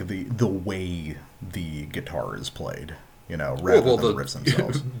just like the way the guitar is played. Rather than the riffs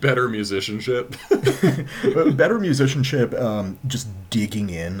themselves. Better musicianship. Better musicianship, just digging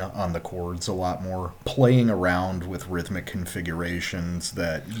in on the chords a lot more, playing around with rhythmic configurations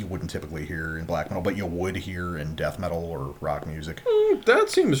that you wouldn't typically hear in black metal, but you would hear in death metal or rock music. That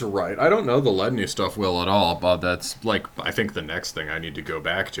seems right. I don't know the Ledney stuff well at all, but that's, I think the next thing I need to go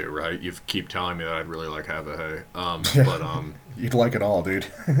back to, right? You keep telling me that I'd really like Have a Hey. You'd like it all, dude.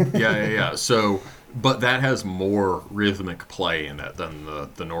 Yeah. So... But that has more rhythmic play in it than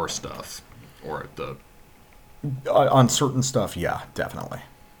the Norse stuff, or the on certain stuff, yeah, definitely.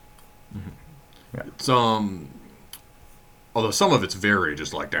 Yeah. It's although some of it's very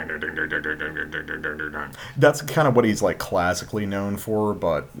just like dang, dang, dang, dang, dang, dang, dang, dang, dang, dang, dang. That's kind of what he's like classically known for,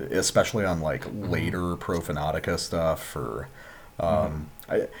 but especially on like later Profanautica stuff, or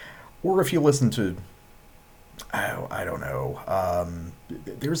or if you listen to. I don't know.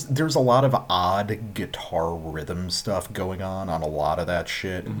 There's a lot of odd guitar rhythm stuff going on a lot of that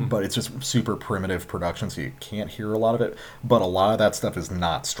shit, but it's just super primitive production, so you can't hear a lot of it. But a lot of that stuff is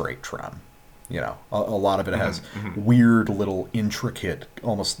not straight trem. A lot of it has weird little intricate,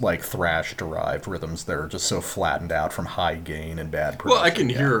 almost like thrash-derived rhythms that are just so flattened out from high gain and bad production. Well, I can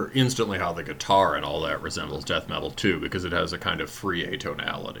hear instantly how the guitar and all that resembles death metal too, because it has a kind of free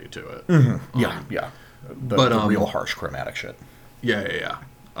atonality to it. Yeah. The real harsh chromatic shit. Yeah.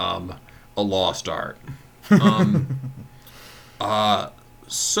 A lost art.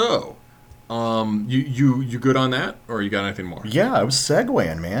 So, you good on that, or you got anything more? Yeah, I was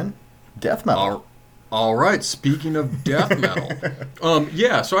segueing, man. Death metal. All right. Speaking of death metal,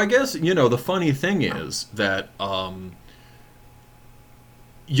 yeah. So I guess the funny thing is that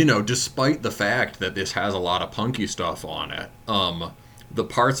despite the fact that this has a lot of punky stuff on it, the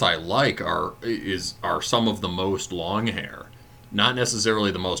parts I like are some of the most long hair. Not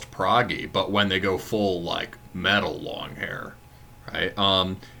necessarily the most proggy, but when they go full, like, metal long hair, right?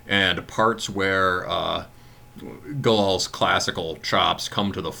 And parts where Galal's classical chops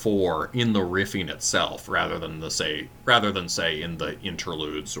come to the fore in the riffing itself, rather than say in the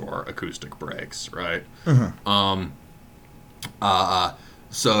interludes or acoustic breaks, right?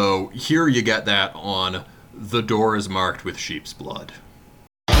 So here you get that on The Door is Marked with Sheep's Blood.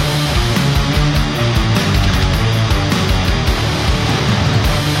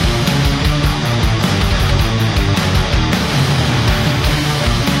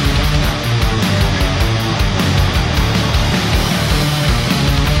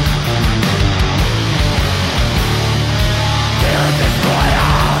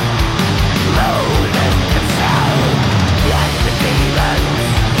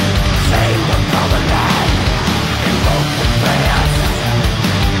 Save the common man, invoke the prayers.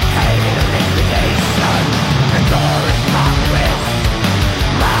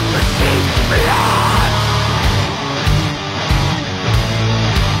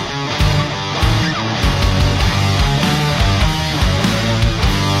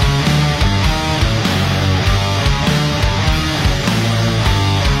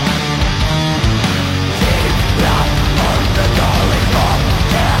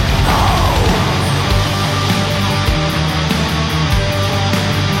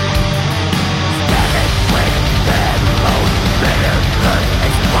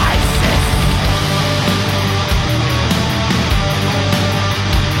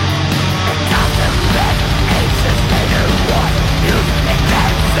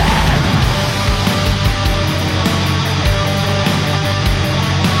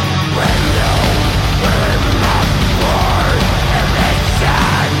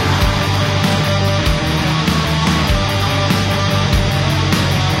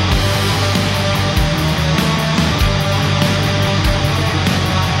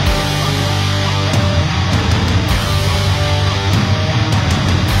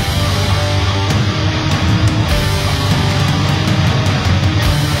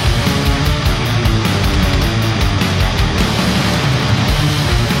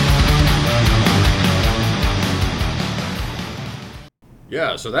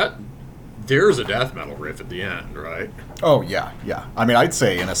 Yeah, so there's a death metal riff at the end, right? Oh, yeah, yeah. I mean, I'd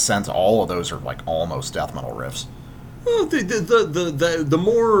say, in a sense, all of those are, like, almost death metal riffs. Well, the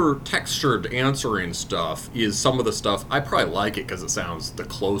more textured answering stuff is some of the stuff I probably like it because it sounds the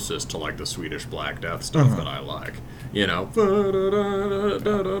closest to like the Swedish Black Death stuff that I like, you know.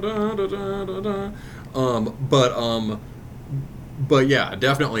 But yeah,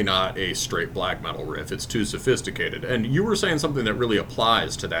 definitely not a straight black metal riff. It's too sophisticated. And you were saying something that really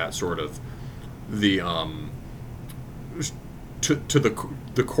applies to that sort of the to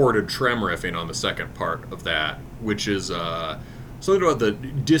the chorded trem riffing on the second part of that, which is something about the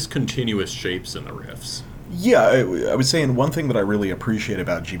discontinuous shapes in the riffs. Yeah, I was saying one thing that I really appreciate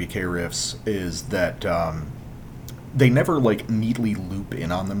about GBK riffs is that they never like neatly loop in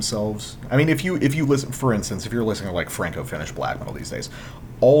on themselves. I mean, if you listen, for instance, if you're listening to like Franco-Finnish black metal these days,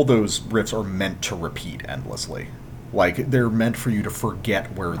 all those riffs are meant to repeat endlessly. Like they're meant for you to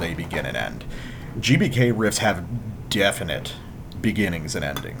forget where they begin and end. GBK riffs have definite beginnings and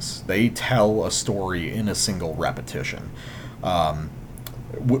endings. They tell a story in a single repetition,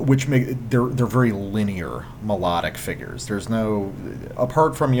 which make they're very linear melodic figures. There's no,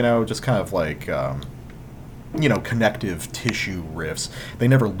 apart from just kind of like connective tissue riffs, they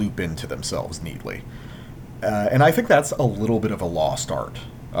never loop into themselves neatly, and I think that's a little bit of a lost art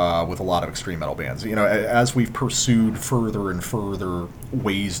with a lot of extreme metal bands. As we've pursued further and further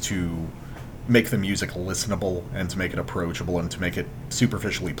ways to make the music listenable and to make it approachable and to make it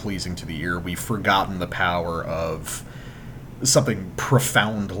superficially pleasing to the ear, we've forgotten the power of something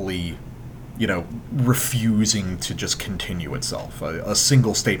profoundly, refusing to just continue itself. A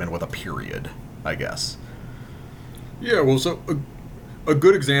single statement with a period, I guess. Yeah, well, so a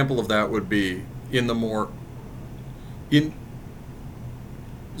good example of that would be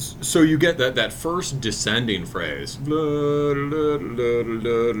so you get that first descending phrase, and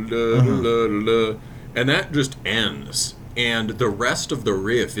that just ends, and the rest of the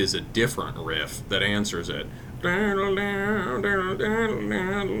riff is a different riff that answers it. Yep.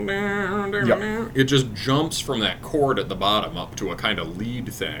 It just jumps from that chord at the bottom up to a kind of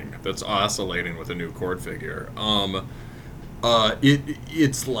lead thing that's oscillating with a new chord figure.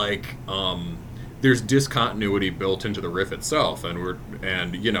 It's like there's discontinuity built into the riff itself, and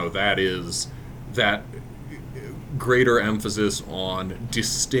that is that greater emphasis on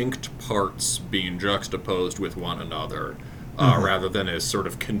distinct parts being juxtaposed with one another, rather than a sort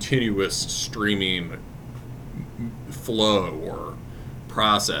of continuous streaming flow or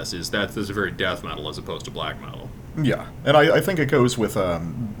process. That's very death metal as opposed to black metal. Yeah, and I think it goes with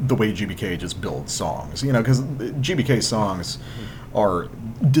the way GBK just builds songs, because GBK songs are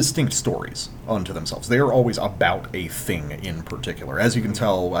distinct stories unto themselves. They are always about a thing in particular. As you can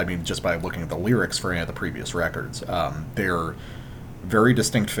tell, I mean, just by looking at the lyrics for any of the previous records, they're very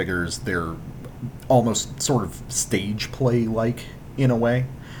distinct figures. They're almost sort of stage play-like in a way.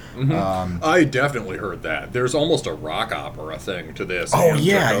 Mm-hmm. I definitely heard that. There's almost a rock opera thing to this. Oh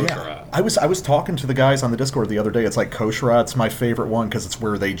yeah. I was talking to the guys on the Discord the other day. It's like Kosherat's my favorite one because it's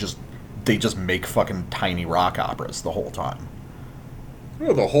where they just make fucking tiny rock operas the whole time.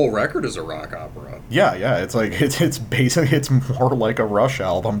 Well, the whole record is a rock opera. Yeah. It's like it's basically it's more like a Rush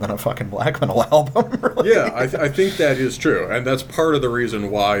album than a fucking black metal album. Really. Yeah, I think that is true, and that's part of the reason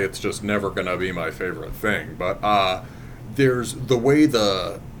why it's just never gonna be my favorite thing. But there's the way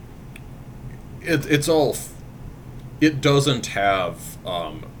it doesn't have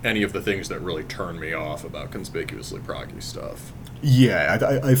any of the things that really turn me off about conspicuously proggy stuff.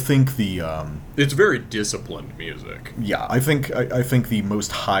 Yeah, I think the it's very disciplined music. Yeah, I think the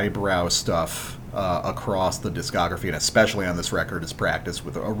most highbrow stuff across the discography, and especially on this record, is practiced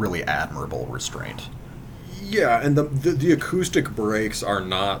with a really admirable restraint. Yeah, and the acoustic breaks are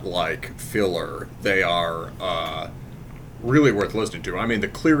not like filler. They are really worth listening to. I mean, the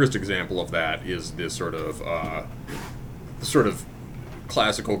clearest example of that is this sort of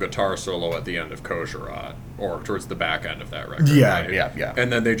classical guitar solo at the end of Kosherat, or towards the back end of that record. Yeah, right? yeah.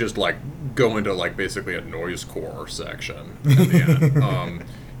 And then they just like go into like basically a noisecore section at the end,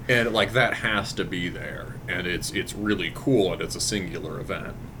 and like that has to be there, and it's really cool, and it's a singular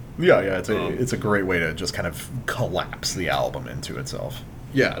event. Yeah, it's a great way to just kind of collapse the album into itself.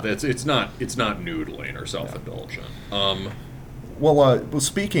 Yeah, it's not noodling or self-indulgent. Well,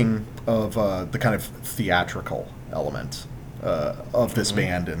 speaking of the kind of theatrical element of this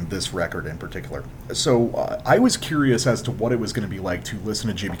band and this record in particular, so I was curious as to what it was going to be like to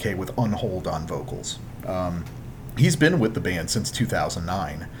listen to GBK with Unhold on vocals. He's been with the band since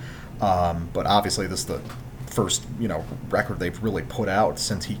 2009, but obviously this is the first record they've really put out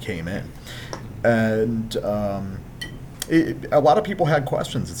since he came in, and A lot of people had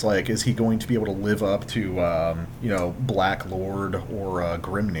questions. It's like, is he going to be able to live up to, Black Lord or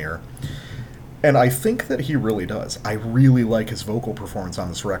Grimnir? And I think that he really does. I really like his vocal performance on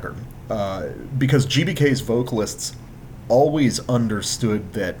this record. Because GBK's vocalists always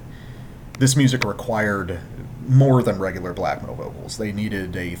understood that this music required more than regular black metal vocals. They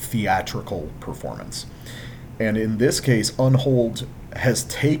needed a theatrical performance. And in this case, Unhold has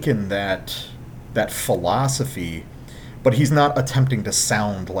taken that philosophy, but he's not attempting to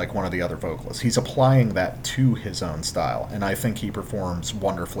sound like one of the other vocalists. He's applying that to his own style, and I think he performs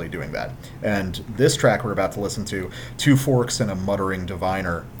wonderfully doing that. And this track we're about to listen to, Two Forks and a Muttering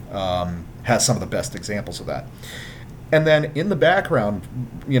Diviner, has some of the best examples of that. And then in the background,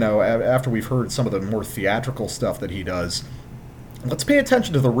 after we've heard some of the more theatrical stuff that he does, let's pay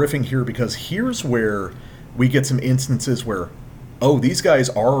attention to the riffing here, because here's where we get some instances where, oh, these guys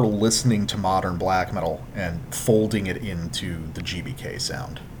are listening to modern black metal and folding it into the GBK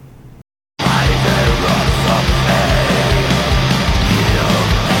sound.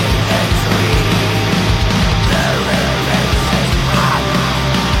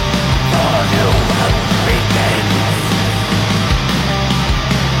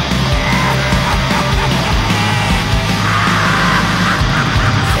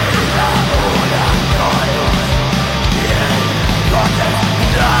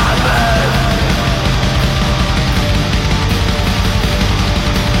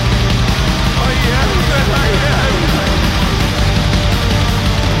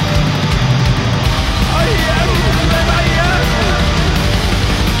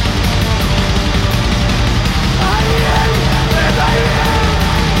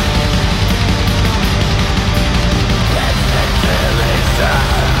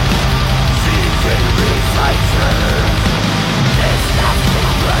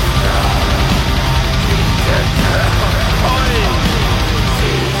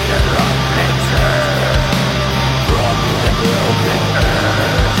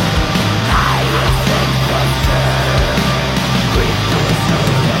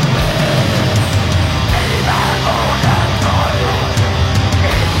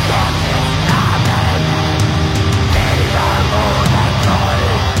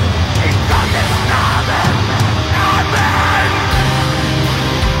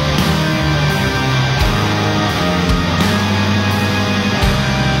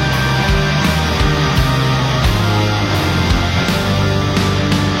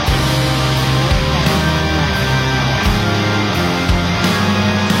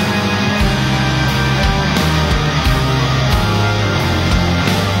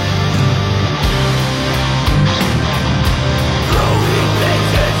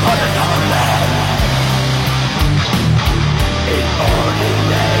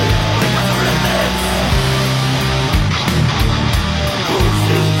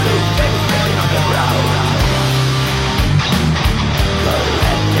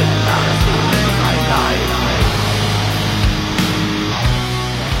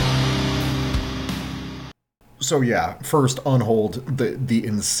 So yeah, first Unhold, the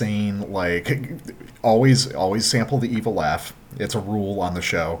insane, like, always sample the evil laugh. It's a rule on the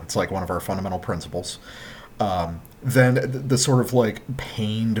show. It's like one of our fundamental principles. Then the sort of like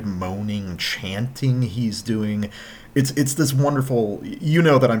pained moaning chanting he's doing. It's this wonderful,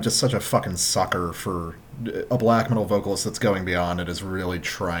 that I'm just such a fucking sucker for a black metal vocalist that's going beyond it, is really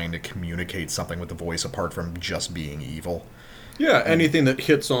trying to communicate something with the voice apart from just being evil. Yeah, anything that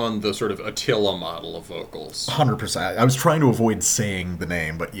hits on the sort of Attila model of vocals. 100%. I was trying to avoid saying the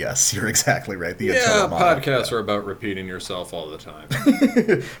name, but yes, you're exactly right. The Attila model. Podcasts are about repeating yourself all the time.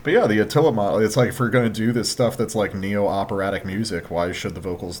 But yeah, the Attila model, it's like, if we're going to do this stuff that's like neo-operatic music, why should the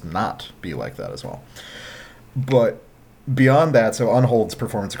vocals not be like that as well? But beyond that, so Unhold's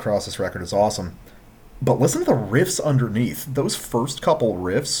performance across this record is awesome. But listen to the riffs underneath. Those first couple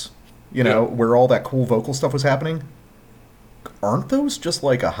riffs, where all that cool vocal stuff was happening, aren't those just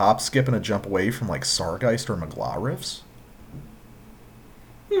like a hop, skip, and a jump away from like Sargeist or Magla riffs?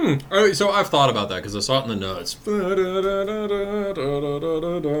 All right, so I've thought about that because I saw it in the notes.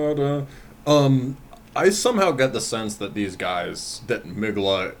 I somehow get the sense that that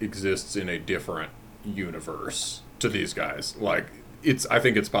Migla exists in a different universe to these guys. Like, I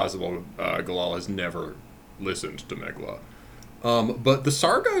think it's possible Galal has never listened to Migla. But the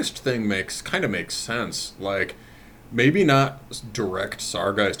Sargeist thing kind of makes sense. Like, maybe not direct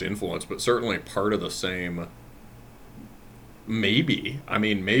Sargeist influence, but certainly part of the same. Maybe.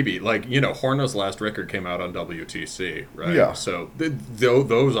 Like, Horna's last record came out on WTC, right? Yeah. So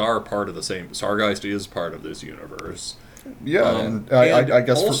those are part of the same. Sargeist is part of this universe. Yeah, and I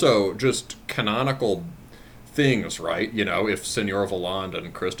guess also just canonical things, right? You know, if Senor Voland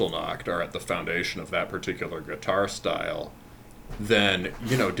and Kristallnacht are at the foundation of that particular guitar style, then,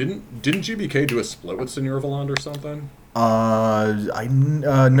 you know, didn't GBK do a split with Senor Voland or something? I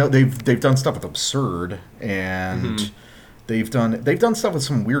know they've done stuff with Absurd, and they've done stuff with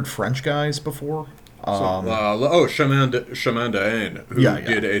some weird French guys before. Chemin d'Ain, who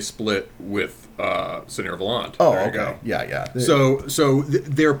did a split with Senor Voland. Oh, there you okay. go. Yeah.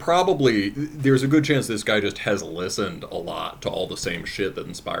 They're probably, there's a good chance this guy just has listened a lot to all the same shit that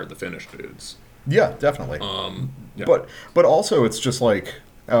inspired the Finnish dudes. Yeah, definitely. Yeah. But also it's just like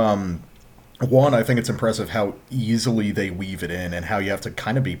one, I think it's impressive how easily they weave it in, and how you have to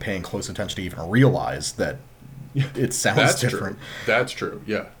kind of be paying close attention to even realize that it sounds That's different. true. That's true.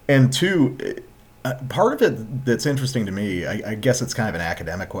 Yeah. And two, part of it that's interesting to me, I guess it's kind of an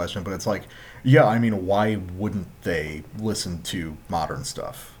academic question, but it's like, yeah, I mean, why wouldn't they listen to modern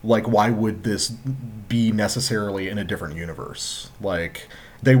stuff? Like, why would this be necessarily in a different universe? Like,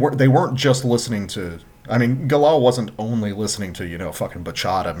 they weren't just listening to. I mean, Galal wasn't only listening to, you know, fucking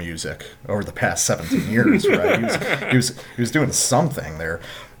bachata music over the past 17 years, right? He was doing something there.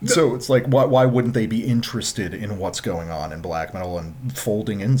 So it's like, why wouldn't they be interested in what's going on in black metal and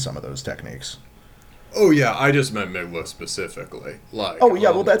folding in some of those techniques? Oh yeah, I just meant Migla specifically. Like, oh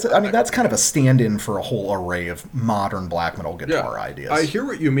yeah, well that's kind of a stand-in for a whole array of modern black metal guitar ideas. I hear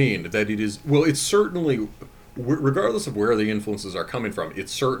what you mean. That it is, well, it's certainly, regardless of where the influences are coming from,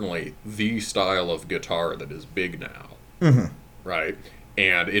 it's certainly the style of guitar that is big now, right?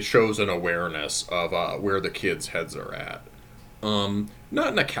 And it shows an awareness of where the kids' heads are at.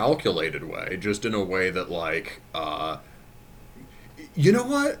 Not in a calculated way, just in a way that, like, you know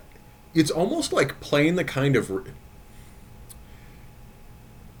what? It's almost like playing the kind of...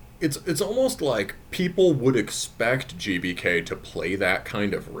 It's almost like people would expect GBK to play that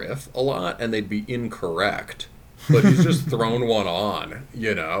kind of riff a lot, and they'd be incorrect. But he's just thrown one on,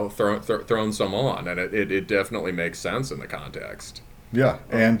 you know, thrown some on, and it definitely makes sense in the context. Yeah,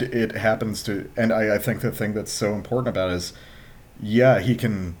 and it happens to... And I think the thing that's so important about it is, yeah, he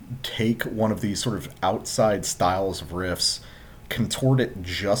can take one of these sort of outside styles of riffs, contort it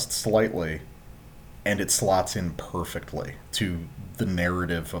just slightly, and it slots in perfectly to the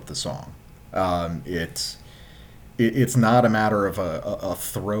narrative of the song. It's not a matter of a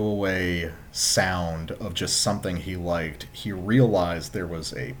throwaway sound of just something he liked. He realized there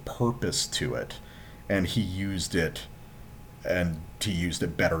was a purpose to it, and he used it, and he used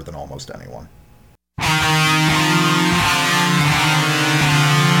it better than almost anyone.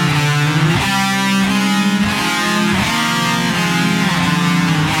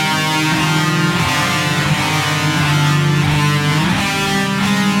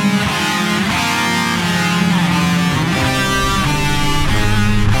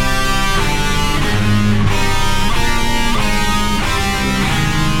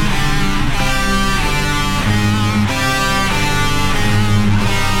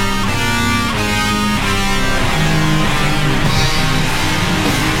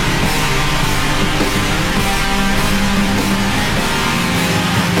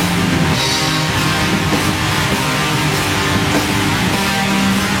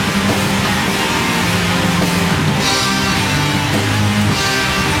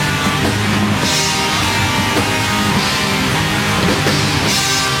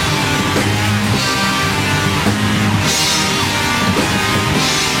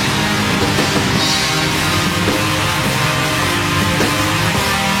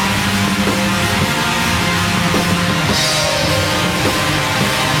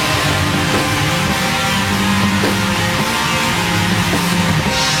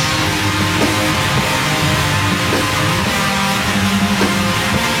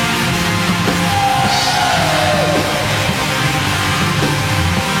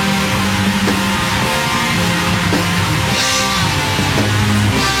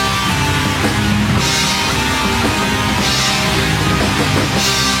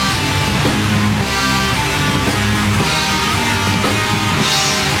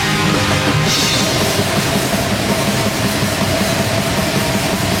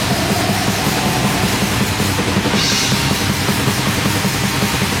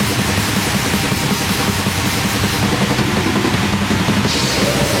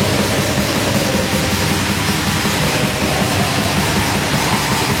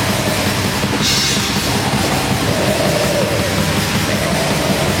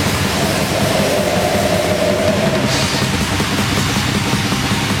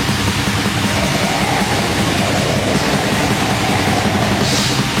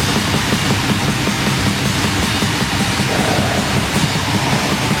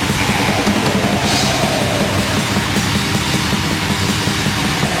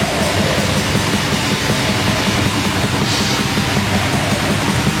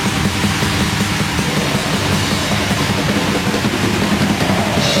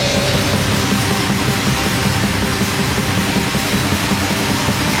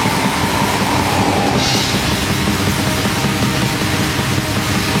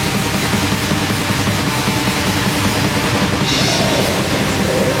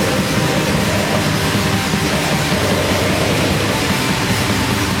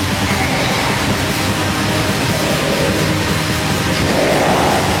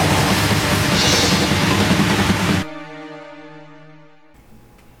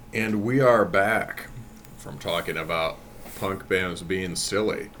 And we are back from talking about punk bands being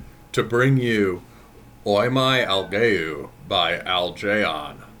silly to bring you Oimai Algeu by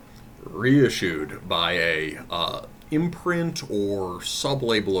Algeon, reissued by a imprint or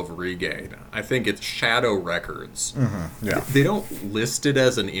sub-label of Regain. I think it's Shadow Records. Yeah. They don't list it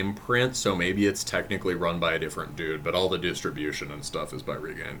as an imprint, so maybe it's technically run by a different dude, but all the distribution and stuff is by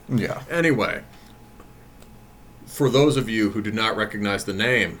Regain. Yeah. Anyway, for those of you who do not recognize the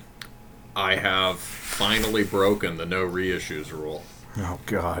name, I have finally broken the no reissues rule. Oh,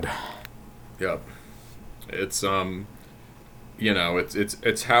 God. Yep. It's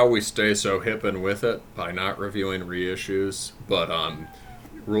it's how we stay so hip and with it by not reviewing reissues, but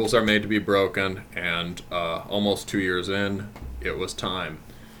rules are made to be broken, and almost 2 years in, it was time.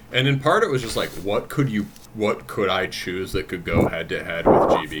 And in part it was just like, what could I choose that could go head to head with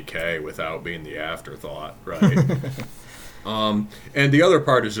GBK without being the afterthought, right? And the other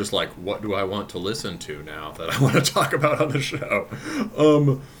part is just like, what do I want to listen to now that I want to talk about on the show?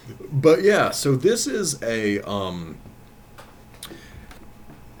 But yeah, so this is a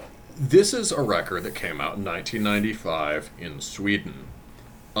record that came out in 1995 in Sweden,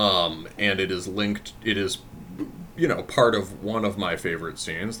 and it is part of one of my favorite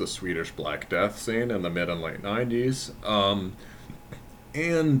scenes, the Swedish Black Death scene in the mid and late 90s,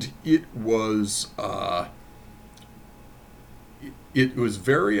 and it was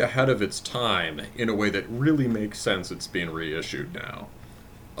very ahead of its time in a way that really makes sense. It's being reissued now.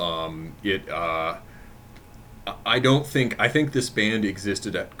 I think this band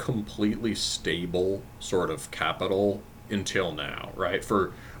existed at completely stable sort of capital until now, right?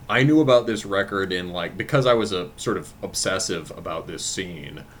 I knew about this record because I was a sort of obsessive about this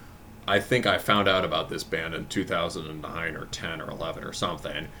scene. I think I found out about this band in 2009 or 10 or 11 or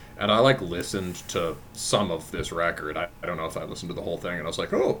something, and I listened to some of this record. I don't know if I listened to the whole thing, and I was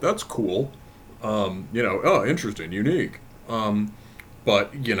like, oh, that's cool. Oh, interesting, unique. But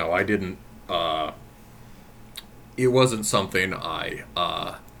I didn't. It wasn't something I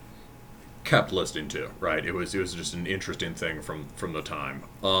kept listening to, right? It was just an interesting thing from the time.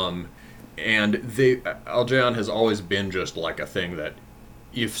 And Algeon has always been just like a thing that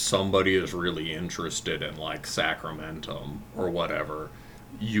if somebody is really interested in Sacramentum or whatever,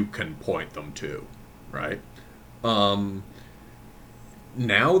 you can point them to, right? Now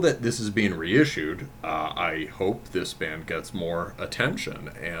that this is being reissued, I hope this band gets more attention,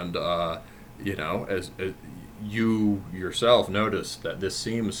 and as you yourself notice that this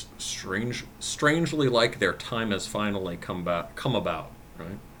seems strangely like their time has finally come about,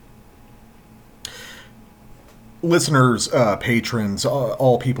 right? Listeners, patrons,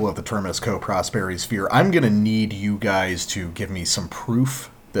 all people of the Terminus Co. Prosperity Sphere, I'm going to need you guys to give me some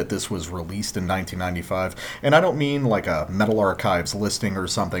proof that this was released in 1995. And I don't mean like a Metal Archives listing or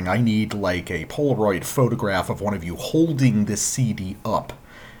something. I need like a Polaroid photograph of one of you holding this CD up,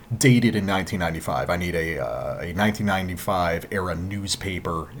 dated in 1995. I need a 1995 era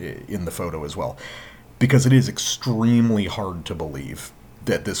newspaper in the photo as well, because it is extremely hard to believe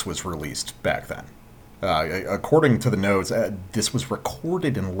that this was released back then. According to the notes, this was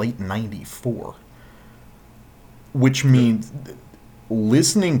recorded in late 94, which means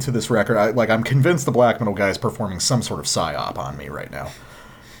listening to this record, I'm convinced the black metal guy is performing some sort of psyop on me right now.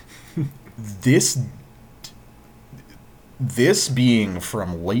 This being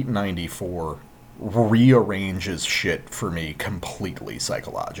from late 94 rearranges shit for me completely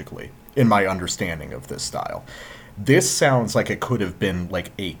psychologically in my understanding of this style. This sounds like it could have been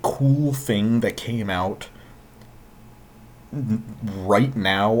like a cool thing that came out right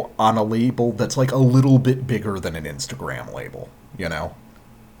now on a label that's like a little bit bigger than an Instagram label,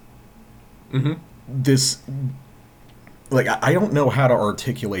 Mm-hmm. This, I don't know how to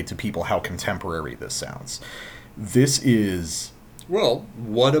articulate to people how contemporary this sounds. This is... Well,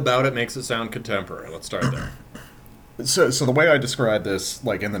 what about it makes it sound contemporary? Let's start there. So the way I describe this,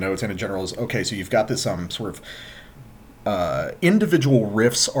 in the notes and in general, is, okay, so you've got this sort of... individual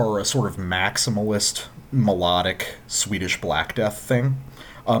riffs are a sort of maximalist, melodic Swedish Black Death thing.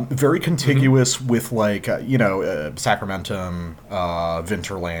 Very contiguous with, Sacramentum,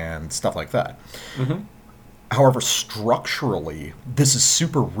 Vinterland, stuff like that. Mm-hmm. However, structurally, this is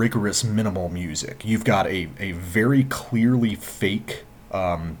super rigorous minimal music. You've got a very clearly fake,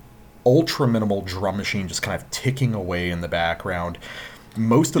 ultra minimal drum machine just kind of ticking away in the background.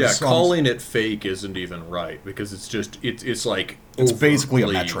 Most of the songs, calling it fake isn't even right, because it's just it's basically a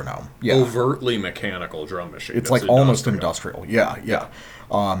metronome. Yeah. Overtly mechanical drum machine. It's almost industrial. Yeah.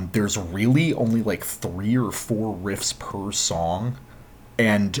 There's really only 3 or 4 riffs per song,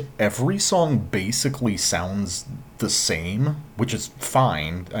 and every song basically sounds the same, which is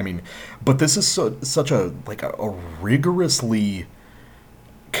fine. I mean, but this is such a like a rigorously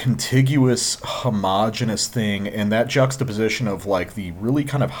contiguous, homogenous thing, and that juxtaposition of like the really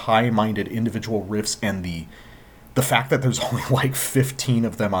kind of high-minded individual riffs and the fact that there's only like 15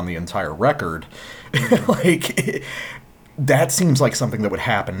 of them on the entire record, that seems like something that would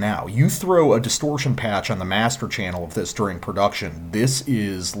happen now. You throw a distortion patch on the master channel of this during production, this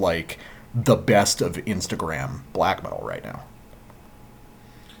is like the best of Instagram black metal right now.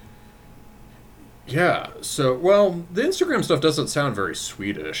 Yeah, so, well, the Instagram stuff doesn't sound very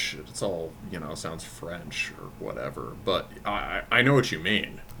Swedish. It's all, sounds French or whatever. But I know what you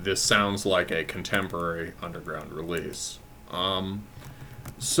mean. This sounds like a contemporary underground release.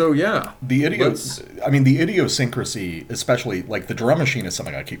 So, yeah. The idiosyncrasy, especially, like, the drum machine is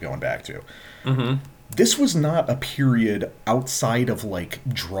something I keep going back to. Mm-hmm. This was not a period outside of, like,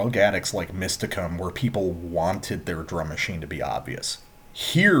 drug addicts like Mysticum where people wanted their drum machine to be obvious.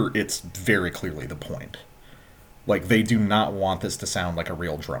 Here, it's very clearly the point. Like, they do not want this to sound like a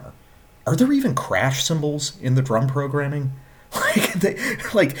real drummer. Are there even crash cymbals in the drum programming?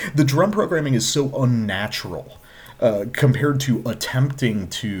 The drum programming is so unnatural compared to attempting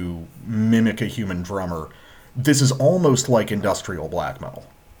to mimic a human drummer. This is almost like industrial black metal.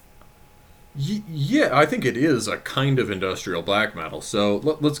 Yeah, I think it is a kind of industrial black metal.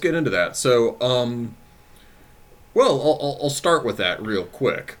 So let's get into that. So, well, I'll start with that real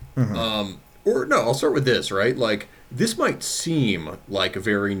quick. Mm-hmm. I'll start with this, right? Like, this might seem like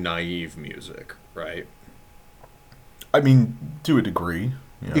very naive music, right? I mean, to a degree.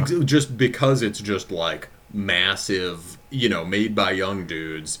 Yeah. Just because it's just, like, massive, made by young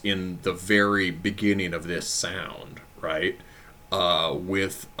dudes in the very beginning of this sound, right?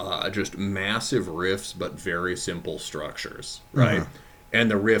 With just massive riffs, but very simple structures, right? Mm-hmm. And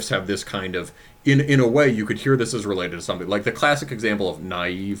the riffs have this kind of, in a way, you could hear this as related to something like the classic example of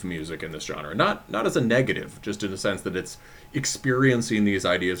naive music in this genre. Not as a negative, just in the sense that it's experiencing these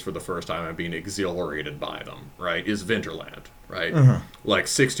ideas for the first time and being exhilarated by them, right? Is Vinterland, right? Mm-hmm. Like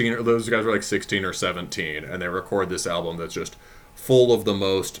 16, those guys were like 16 or 17, and they record this album that's just full of the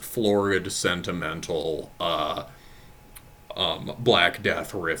most florid, sentimental, Black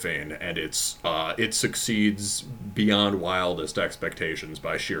Death riffing, and it succeeds beyond wildest expectations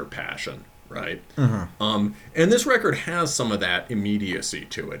by sheer passion, right? Mm-hmm. And this record has some of that immediacy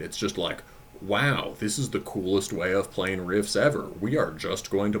to it. It's just like, wow, this is the coolest way of playing riffs ever. We are just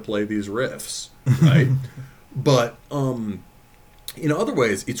going to play these riffs, right? But in other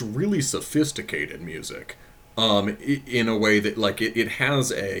ways, it's really sophisticated music in a way that, like, it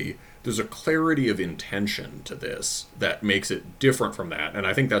has there's a clarity of intention to this that makes it different from that. And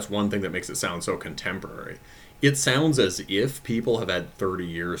I think that's one thing that makes it sound so contemporary. It sounds as if people have had 30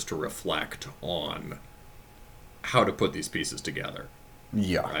 years to reflect on how to put these pieces together.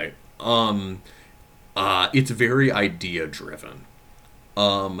 Yeah. Right? It's very idea-driven.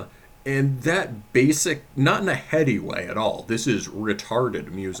 And that basic, not in a heady way at all, this is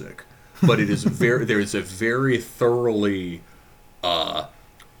retarded music, but it is there's a very thoroughly...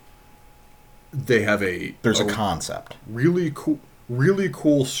 There's a concept. Really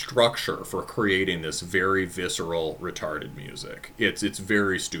cool structure for creating this very visceral, retarded music. It's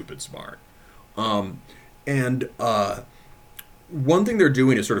very stupid smart. And one thing they're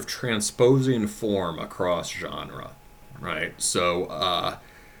doing is sort of transposing form across genre, right? So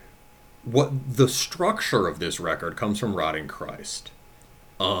what the structure of this record comes from Rotting Christ.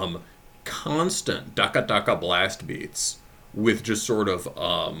 Constant daka blast beats with just sort of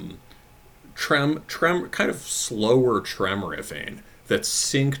trem kind of slower trem riffing that's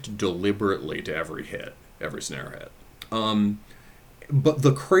synced deliberately to every hit, every snare hit. But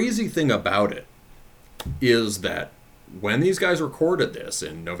the crazy thing about it is that when these guys recorded this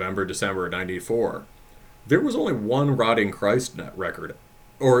in November, December of '94, there was only one Rotting Christ record,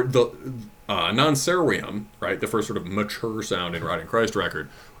 or the Non Serviam, right, the first sort of mature sounding Rotting Christ record,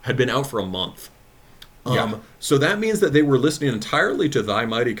 had been out for a month. So that means that they were listening entirely to Thy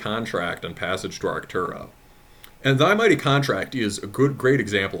Mighty Contract and Passage to Arcturo. And Thy Mighty Contract is a great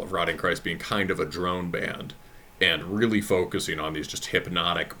example of Rotting Christ being kind of a drone band and really focusing on these just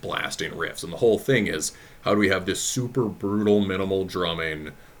hypnotic blasting riffs. And the whole thing is, how do we have this super brutal minimal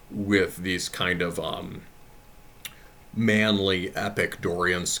drumming with these kind of manly, epic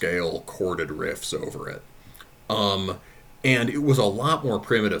Dorian scale chorded riffs over it. And it was a lot more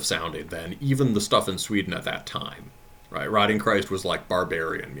primitive sounding than even the stuff in Sweden at that time, right? Rotting Christ was like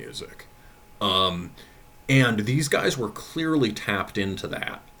barbarian music. And these guys were clearly tapped into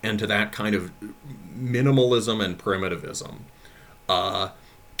that, and to that kind of minimalism and primitivism.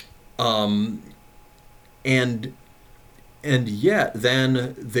 And yet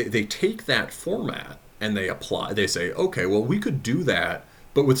then they take that format and they say, okay, well, we could do that,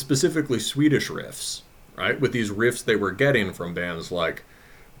 but with specifically Swedish riffs, right? With these riffs they were getting from bands like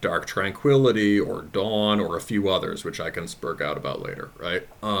Dark Tranquillity or Dawn or a few others, which I can spurk out about later, right?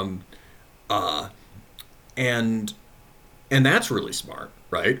 And that's really smart,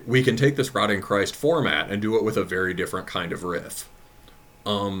 right? We can take this Rotting Christ format and do it with a very different kind of riff.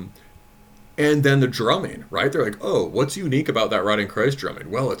 And then the drumming, right? They're like, oh, what's unique about that Rotting Christ drumming?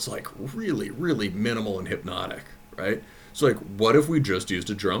 Well, it's like really, really minimal and hypnotic, right? So like, what if we just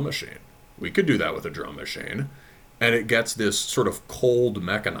used a drum machine? We could do that with a drum machine. And it gets this sort of cold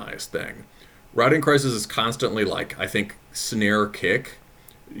mechanized thing. Rotting Christ is constantly like, I think, snare kick,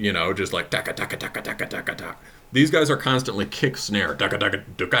 just like taka taka taka taka taka taka. These guys are constantly kick snare.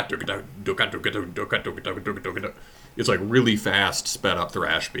 It's like really fast, sped up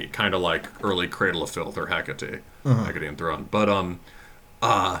thrash beat, kind of like early Cradle of Filth or Hecate, Hecate and Throne. But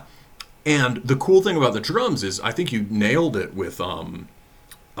and the cool thing about the drums is, I think you nailed it with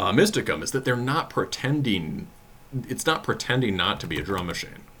Mysticum, is that they're not pretending. It's not pretending not to be a drum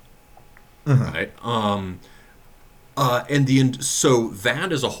machine, right? So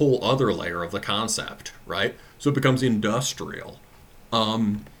that is a whole other layer of the concept, right? So it becomes industrial.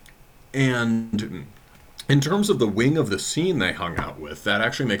 And in terms of the wing of the scene they hung out with, that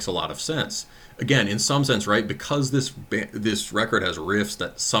actually makes a lot of sense. Again, in some sense, right? Because this record has some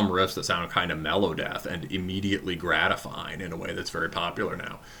riffs that sound kind of melodeath and immediately gratifying in a way that's very popular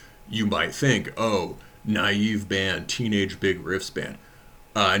now. You might think, oh, naive band, teenage big riffs band.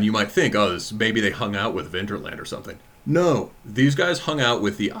 And you might think, oh, maybe they hung out with Vinterland or something. No, these guys hung out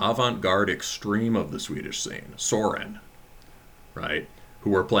with the avant-garde extreme of the Swedish scene, Soren, right?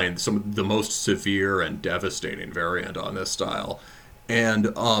 Who were playing some of the most severe and devastating variant on this style. And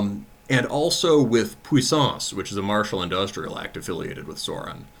also with Puissance, which is a Marshall Industrial act affiliated with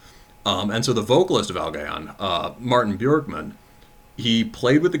Soren. And so the vocalist of Algaon, Martin Björkman, he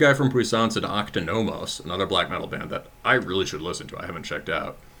played with the guy from Puissance at Octonomos, another black metal band that I really should listen to. I haven't checked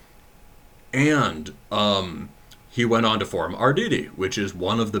out. And he went on to form Arditi, which is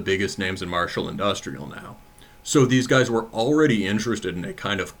one of the biggest names in Marshall Industrial now. So these guys were already interested in a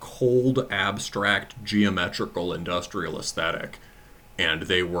kind of cold, abstract, geometrical industrial aesthetic. And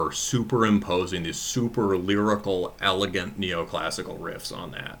they were superimposing these super lyrical, elegant neoclassical riffs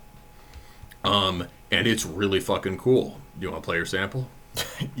on that. And it's really fucking cool. Do you want to play your sample?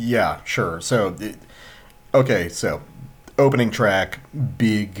 Yeah, sure. So, opening track,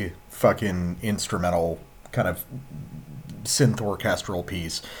 big fucking instrumental kind of synth orchestral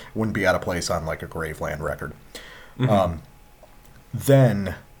piece. Wouldn't be out of place on like a Graveland record.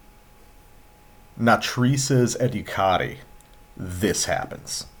 Then, Natrices Educati. This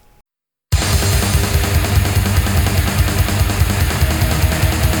happens.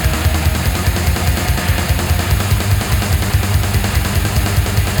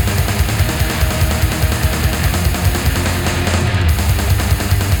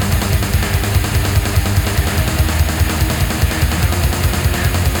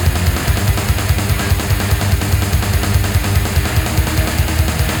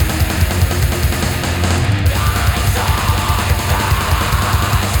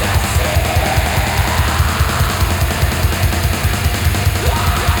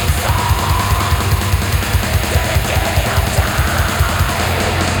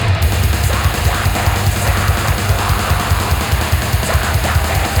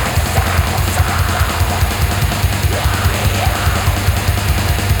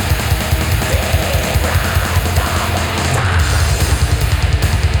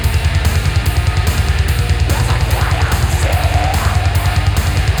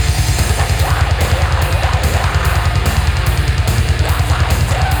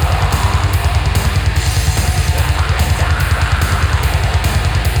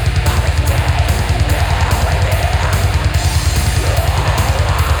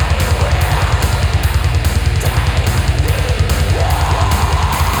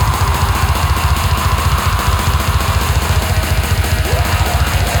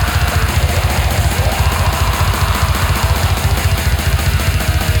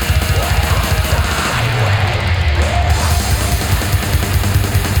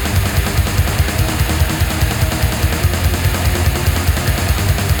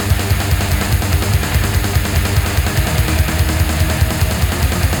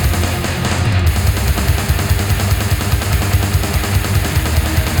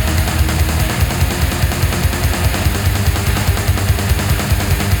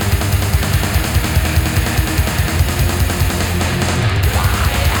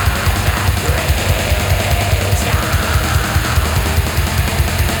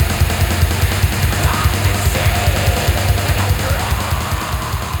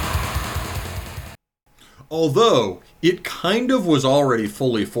 Although it kind of was already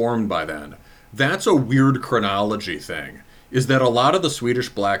fully formed by then. That's a weird chronology thing. Is that a lot of the Swedish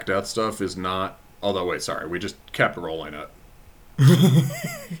Black Death stuff is not. Although, wait, sorry, we just kept rolling it.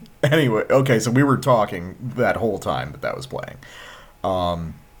 Anyway, okay, so we were talking that whole time that was playing.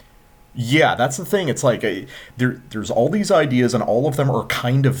 Yeah, that's the thing. It's like there's all these ideas, and all of them are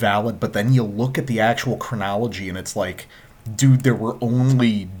kind of valid. But then you look at the actual chronology, and it's like, dude, there were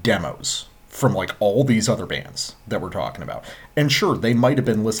only demos from like all these other bands that we're talking about. And sure, they might have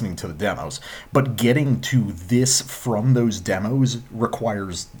been listening to the demos, but getting to this from those demos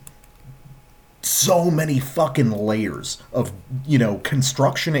requires so many fucking layers of,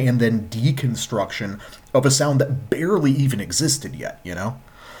 construction and then deconstruction of a sound that barely even existed yet,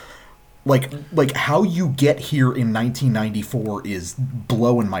 Like how you get here in 1994 is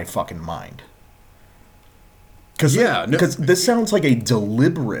blowing my fucking mind. Because this sounds like a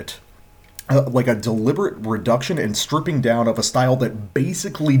deliberate reduction and stripping down of a style that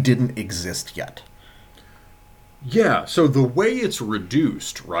basically didn't exist yet. Yeah, so the way it's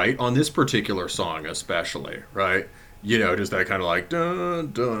reduced, right, on this particular song especially, right, just that kind of like,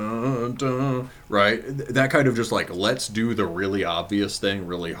 dun, dun, dun, right, that kind of just like, let's do the really obvious thing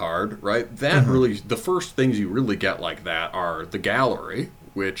really hard, right, that really, the first things you really get like that are The Gallery,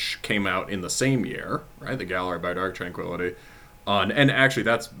 which came out in the same year, right, The Gallery by Dark Tranquillity, and actually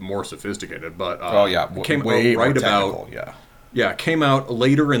that's more sophisticated, but came way out right about came out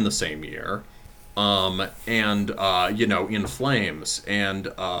later in the same year, In Flames, and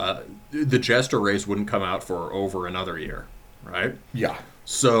The Jester Race wouldn't come out for over another year, right? Yeah.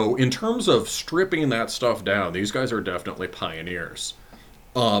 So in terms of stripping that stuff down, these guys are definitely pioneers.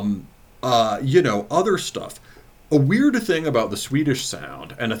 Other stuff. A weird thing about the Swedish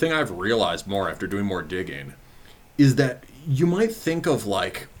sound, and a thing I've realized more after doing more digging, is that you might think of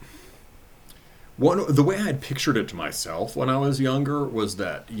like the way I had pictured it to myself when I was younger was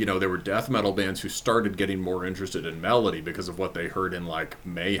that, there were death metal bands who started getting more interested in melody because of what they heard in like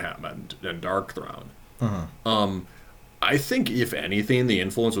Mayhem and Darkthrone. I think, if anything, the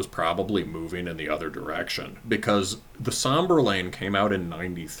influence was probably moving in the other direction, because the Somberlane came out in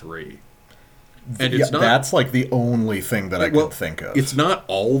 93. And it's not, that's like the only thing that I could think of. It's not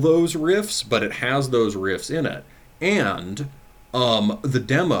all those riffs, but it has those riffs in it. And the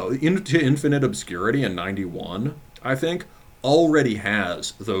demo, Into Infinite Obscurity in 91, I think, already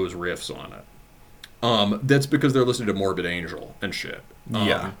has those riffs on it. That's because they're listening to Morbid Angel and shit.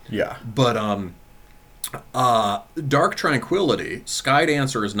 Yeah. But Dark Tranquillity,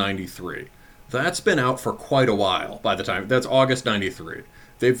 Skydancer is 93. That's been out for quite a while by the time. That's August 93.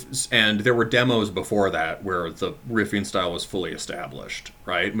 And there were demos before that where the riffing style was fully established,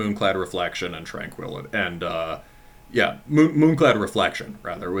 right? Moonclad Reflection and Tranquillity. And, Moonclad Reflection,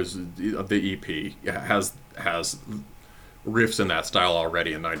 rather, was the EP. Has riffs in that style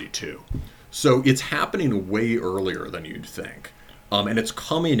already in 92. So it's happening way earlier than you'd think. And it's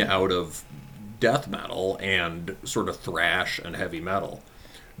coming out of death metal and sort of thrash and heavy metal.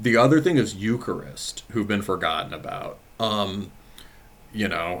 The other thing is Eucharist, who've been forgotten about.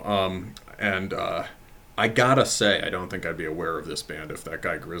 I gotta say, I don't think I'd be aware of this band if that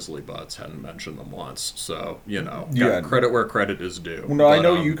guy Grizzly Butts hadn't mentioned them once. So, got credit where credit is due. Well, no, I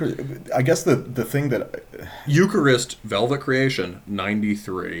know Eucharist. I guess the thing that... Eucharist, Velvet Creation,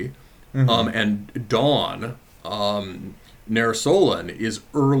 93. And Dawn, Nersolen is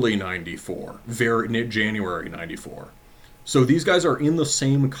early 94. January 94. So these guys are in the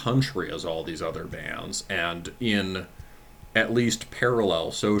same country as all these other bands, and in at least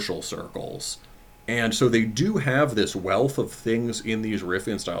parallel social circles. And so they do have this wealth of things in these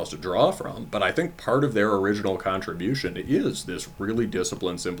riffing styles to draw from, but I think part of their original contribution is this really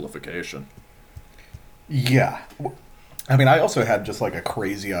disciplined simplification. Yeah. I mean, I also had just like a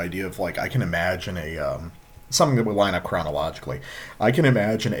crazy idea of like, I can imagine something that would line up chronologically. I can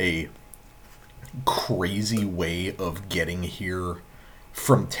imagine a crazy way of getting here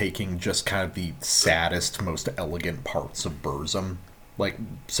from taking just kind of the saddest, most elegant parts of Burzum, like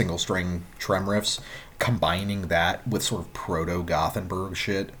single string trem riffs, combining that with sort of proto Gothenburg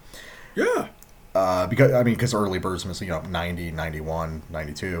shit. Yeah. Because early Burzum is 90, 91,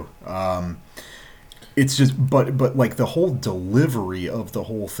 92. It's just but like the whole delivery of the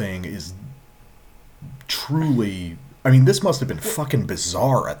whole thing is truly, this must have been fucking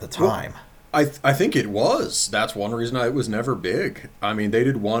bizarre at the time. I think it was. That's one reason it was never big. They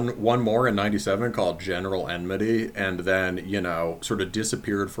did one more in 97 called General Enmity, and then, sort of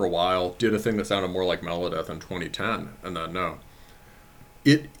disappeared for a while, did a thing that sounded more like Melodeath in 2010, and then no.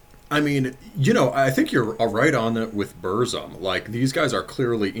 I mean, I think you're right on it with Burzum. Like, these guys are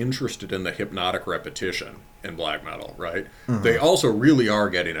clearly interested in the hypnotic repetition in black metal, right? Mm-hmm. They also really are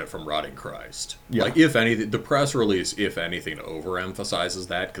getting it from Rotting Christ. Yeah. Like, if anything, the press release, if anything, overemphasizes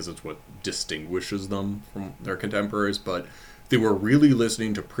that because it's what distinguishes them from their contemporaries. But they were really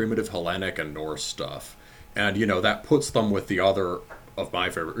listening to primitive Hellenic and Norse stuff. And, that puts them with the other of my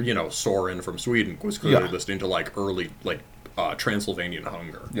favorite, Soren from Sweden was clearly listening to, like, early, like, Transylvanian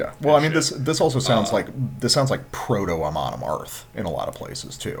Hunger. Yeah. Well, I mean, this also sounds like proto Amon Amarth in a lot of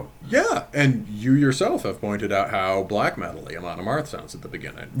places too. Yeah, and you yourself have pointed out how black metal-y Amon Amarth sounds at the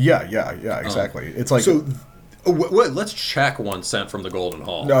beginning. Yeah, exactly. It's like let's check One Cent from the Golden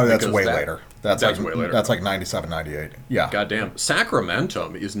Hall. No, that's way later. That's way later. That's like 97, 98. Yeah. Goddamn.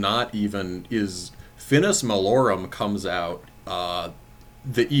 Sacramentum is Finis Malorum comes out.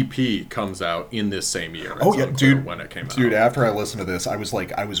 The EP comes out in this same year. Oh yeah, dude! When it came out, dude. After I listened to this, I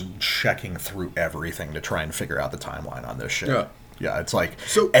was checking through everything to try and figure out the timeline on this shit. Yeah, it's like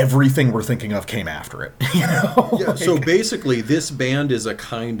everything we're thinking of came after it. Yeah. So basically, this band is a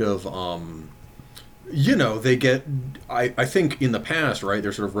kind of, they get. I think in the past, right?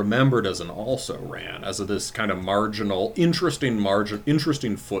 They're sort of remembered as an also ran, as this kind of marginal, interesting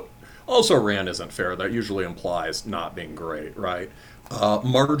foot. Also ran isn't fair. That usually implies not being great, right?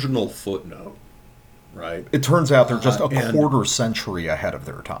 Marginal footnote, right? It turns out they're just a quarter century ahead of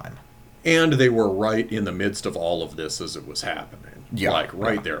their time. And they were right in the midst of all of this as it was happening. Yeah.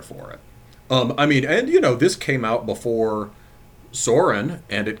 There for it. I mean, and, this came out before Soren,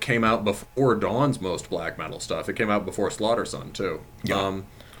 and it came out before Dawn's most black metal stuff. It came out before Slaughter Sun, too. Yeah.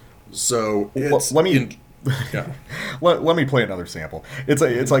 So it's... Yeah. Let me play another sample. It's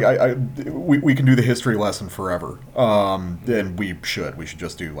like we can do the history lesson forever. And we should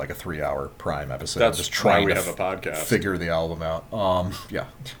just do like a 3-hour Prime episode. That's just trying to have a podcast. Figure the album out. Yeah,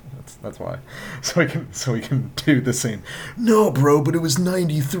 that's why. So we can do the same. No, bro, but it was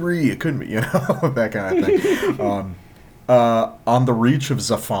 93. It couldn't be, that kind of thing. On the Reach of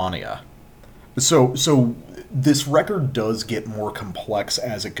Zephania. So this record does get more complex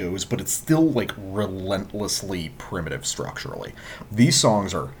as it goes, but it's still like relentlessly primitive structurally. These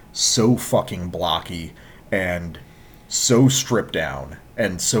songs are so fucking blocky and so stripped down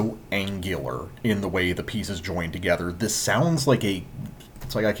and so angular in the way the pieces join together. This sounds like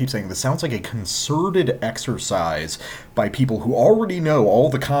it's like I keep saying, this sounds like a concerted exercise by people who already know all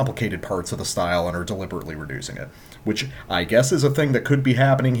the complicated parts of the style and are deliberately reducing it. Which I guess is a thing that could be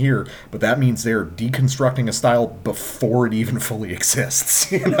happening here, but that means they're deconstructing a style before it even fully exists.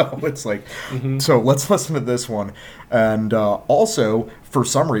 It's like, So let's listen to this one. And also, for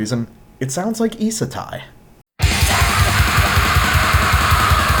some reason, it sounds like Isatai.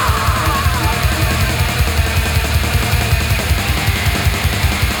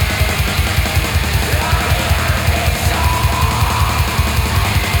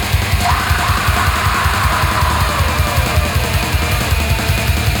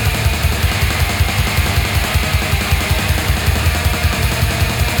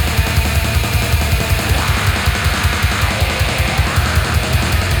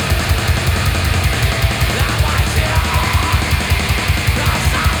 Yeah.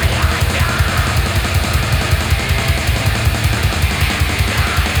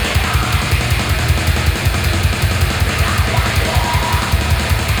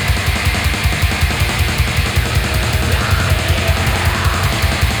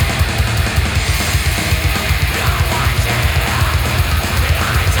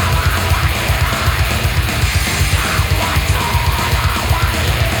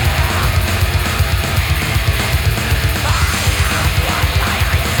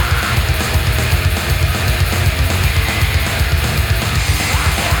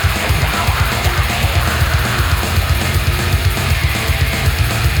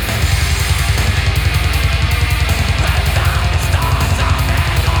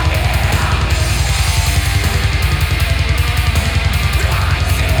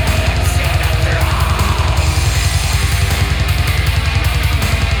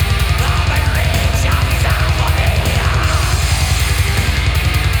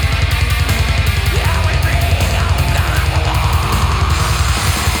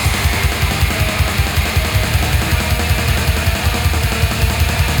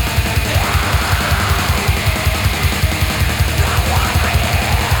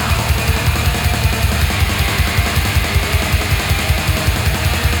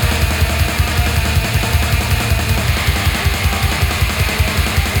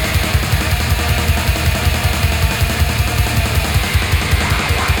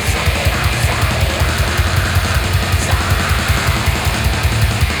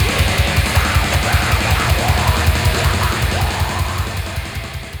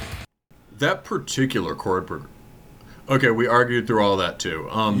 that particular Okay, we argued through all that too.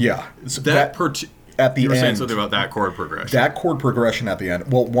 Yeah. So at the you were saying end, something about that chord progression. that chord progression at the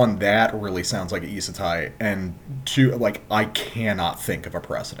end. Well, one, that really sounds like Isatai, and two, like, I cannot think of a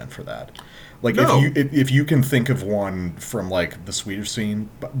precedent for that. Like, No. if you can think of one from like the Swedish scene,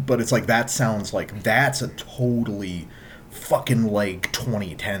 but it's like that sounds like that's a totally fucking like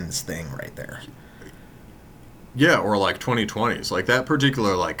 2010s thing right there. Yeah, or like 2020s, like that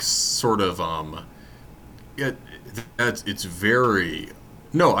particular like sort of it's very.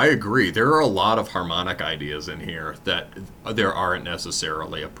 No, I agree. There are a lot of harmonic ideas in here that there aren't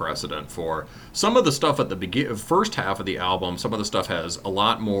necessarily a precedent for. Some of the stuff at the first half of the album, some of the stuff has a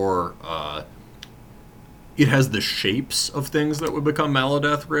lot more. It has the shapes of things that would become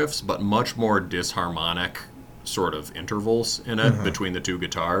Melodeath riffs, but much more disharmonic sort of intervals in it between the two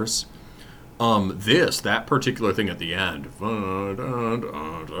guitars. That particular thing at the end, kind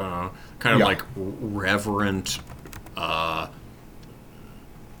of like reverent.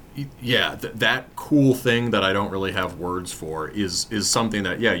 That cool thing that I don't really have words for is something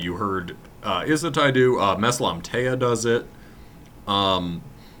that you heard Isatai do. Meslam Tea does it, and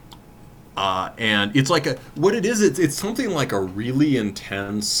it's like what it is. It's something like a really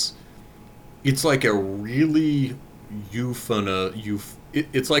intense. It's like a really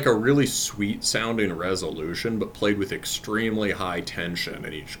it's like a really sweet sounding resolution, but played with extremely high tension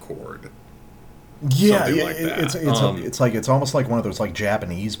in each chord. Yeah, like that. It's almost like one of those like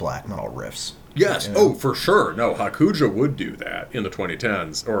Japanese black metal riffs. Yes. You know? Oh, for sure. No, Hakuja would do that in the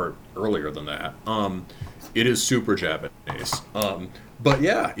 2010s or earlier than that. It is super Japanese. But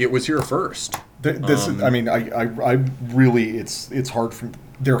yeah, it was here first. I really, it's hard for.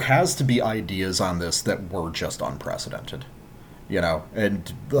 There has to be ideas on this that were just unprecedented. You know,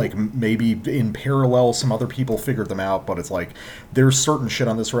 and like maybe in parallel some other people figured them out, but it's like there's certain shit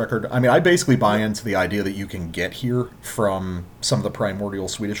on this record. I mean, I basically buy into the idea that you can get here from some of the primordial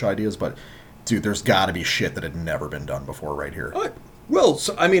Swedish ideas, but dude, there's got to be shit that had never been done before right here. Well,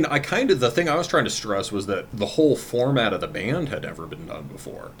 so, I mean, the thing I was trying to stress was that the whole format of the band had never been done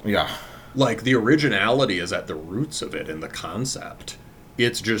before. Yeah. Like, the originality is at the roots of it in the concept.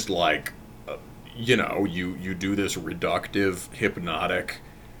 It's just like, you do this reductive, hypnotic.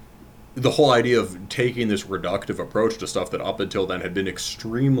 The whole idea of taking this reductive approach to stuff that up until then had been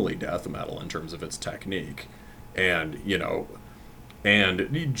extremely death metal in terms of its technique, and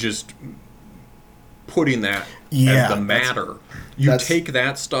just putting that as the matter. You take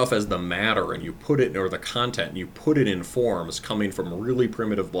that stuff as the matter and you put it, or the content, and you put it in forms coming from really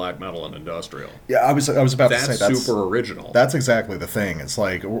primitive black metal and industrial. Yeah, I was about to say that's super original. That's exactly the thing. It's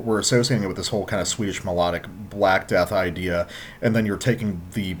like we're associating it with this whole kind of Swedish melodic Black Death idea, and then you're taking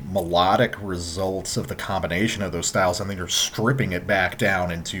the melodic results of the combination of those styles, and then you're stripping it back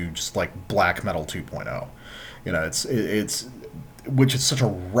down into just like black metal 2.0. You know, it's which is such a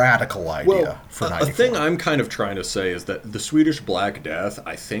radical idea for 94. A thing I'm kind of trying to say is that the Swedish Black Death,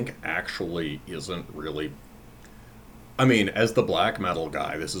 I think, actually isn't really. I mean, as the black metal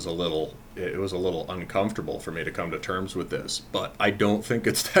guy, it was a little uncomfortable for me to come to terms with this, but I don't think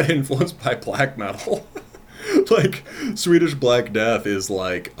it's that influenced by black metal. Like, Swedish Black Death is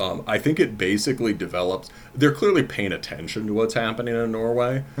like, I think it basically develops. They're clearly paying attention to what's happening in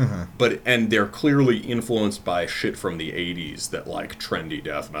Norway, and they're clearly influenced by shit from the 80s that, like, trendy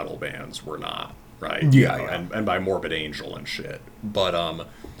death metal bands were not, right? Yeah, And by Morbid Angel and shit. But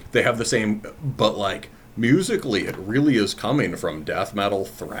they have the same, but, like, musically, it really is coming from death metal,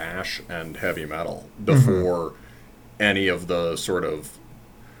 thrash, and heavy metal before any of the sort of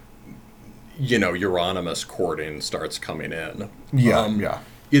Euronymous chording starts coming in. Yeah.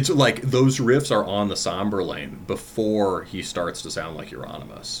 It's like those riffs are on the somber lane before he starts to sound like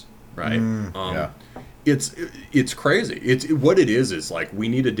Euronymous, right? It's crazy. It's what it is like we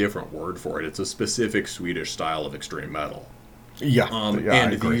need a different word for it. It's a specific Swedish style of extreme metal.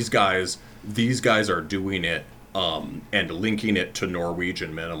 And these guys are doing it and linking it to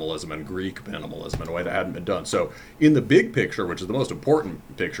Norwegian minimalism and Greek minimalism in a way that hadn't been done. So in the big picture, which is the most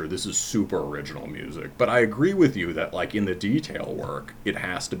important picture, this is super original music. But I agree with you that, like, in the detail work, it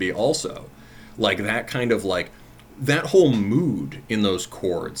has to be also. Like, that kind of, like, that whole mood in those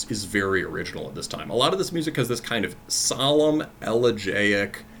chords is very original at this time. A lot of this music has this kind of solemn,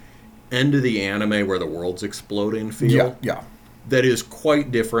 elegiac, end of the anime where the world's exploding feel. Yeah. That is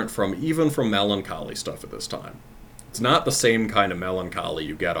quite different from melancholy stuff at this time. It's not the same kind of melancholy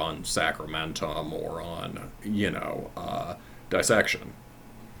you get on Sacramentum or on, Dissection.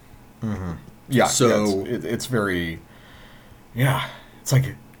 Yeah, so it's very, it's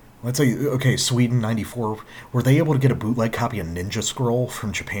like let's say, okay, Sweden '94. Were they able to get a bootleg copy of Ninja Scroll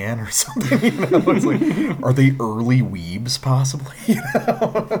from Japan or something? It's like, are they early weebs possibly?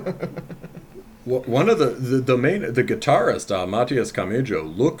 One of the guitarist, Matthias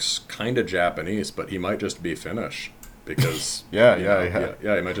Camijo, looks kind of Japanese, but he might just be Finnish because yeah,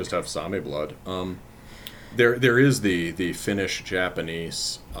 he might just have Sami blood. There is the Finnish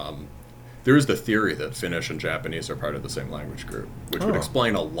Japanese. There is the theory that Finnish and Japanese are part of the same language group, which would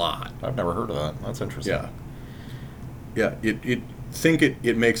explain a lot. I've never heard of that. That's interesting. Yeah.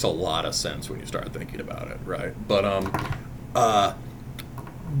 It makes a lot of sense when you start thinking about it, right?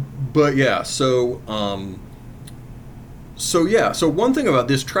 But yeah, so one thing about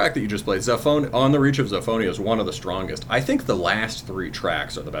this track that you just played, On the Reach of Zaphonia, is one of the strongest. I think the last 3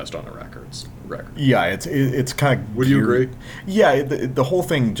 tracks are the best on the record. Yeah, it's kind of. Would you agree? Yeah, the whole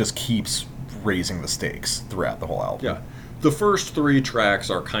thing just keeps raising the stakes throughout the whole album. Yeah. The first 3 tracks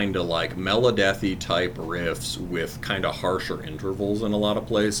are kind of like melodethy type riffs with kind of harsher intervals in a lot of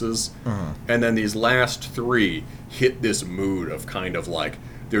places. And then these last 3 hit this mood of kind of like,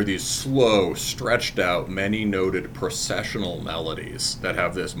 they're these slow, stretched out, many-noted processional melodies that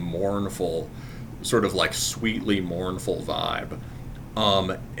have this mournful, sort of like sweetly mournful vibe.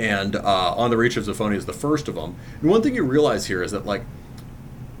 And On the Reach of Zaphonia is the first of them. And one thing you realize here is that, like,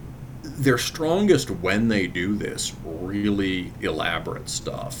 they're strongest when they do this really elaborate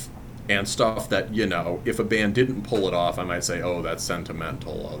stuff. And stuff that, you know, if a band didn't pull it off, I might say, oh, that's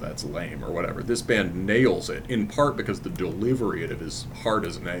sentimental, oh, that's lame, or whatever. This band nails it, in part because the delivery of it is hard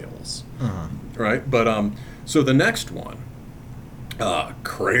as nails. Right? But, so the next one,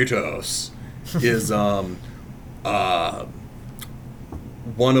 Kratos, is,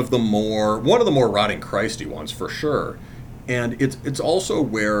 one of the more Rotting Christy ones, for sure. And it's also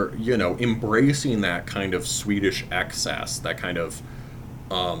where, you know, embracing that kind of Swedish excess, that kind of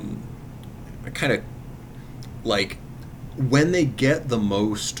like, when they get the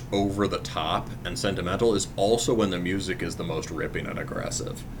most over the top and sentimental is also when the music is the most ripping and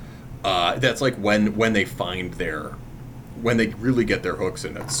aggressive. That's like when they find when they really get their hooks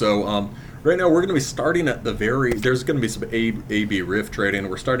in it. So right now we're going to be starting at there's going to be some A-B riff trading.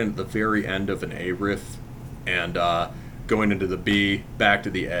 We're starting at the very end of an A riff and going into the B, back to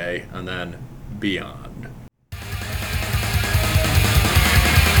the A, and then beyond.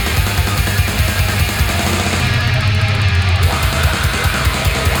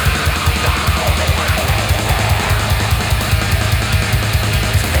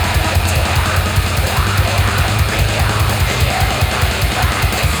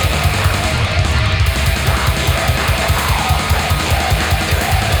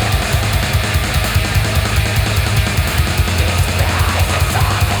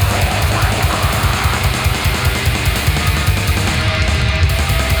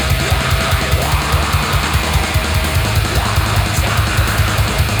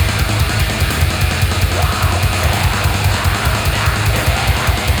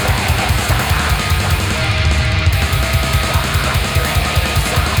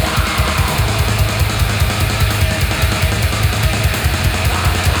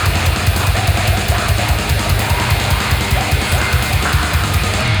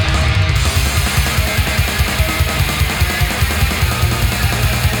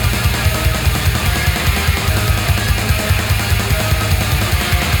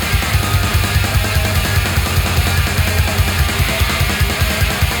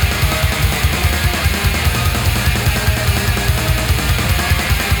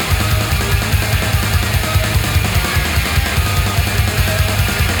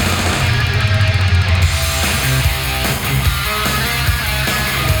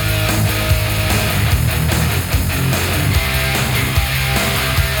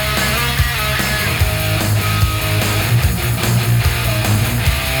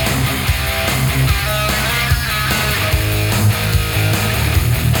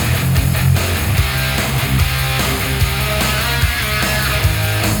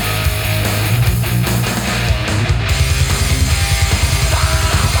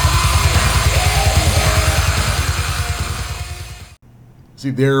 See,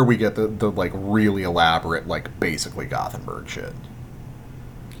 there we get the like really elaborate, like basically Gothenburg shit.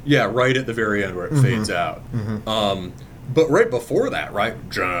 Yeah, right at the very end where it fades out. But right before that, right?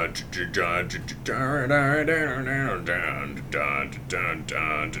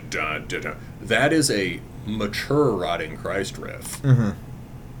 That is a mature Rotting Christ riff.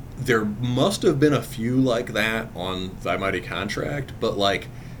 There must have been a few like that on Thy Mighty Contract, but like,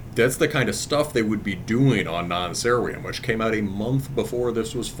 that's the kind of stuff they would be doing on Non Serviam, which came out a month before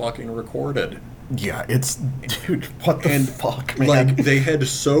this was fucking recorded. Yeah, it's dude. What the fuck, man? Like, they had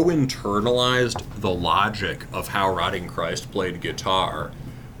so internalized the logic of how Rotting Christ played guitar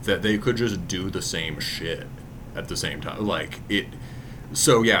that they could just do the same shit at the same time. Like, it.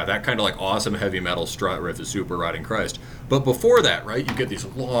 So, yeah, that kind of like awesome heavy metal strut riff is super Rotting Christ. But before that, right, you get these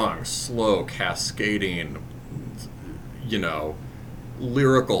long, slow, cascading,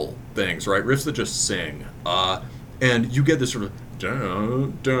 lyrical things, right? Riffs that just sing. And you get this sort of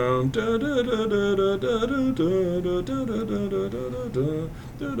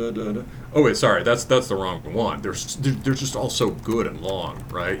oh wait, sorry, that's the wrong one. They're just all so good and long,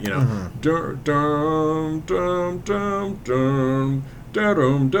 right?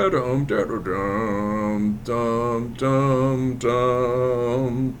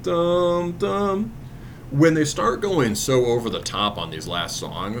 When they start going so over the top on these last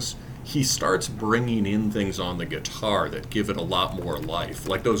songs, he starts bringing in things on the guitar that give it a lot more life,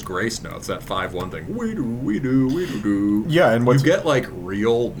 like those grace notes, that 5/1 thing. We do. Yeah, and you get like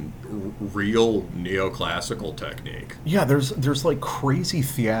real neoclassical technique. Yeah, there's like crazy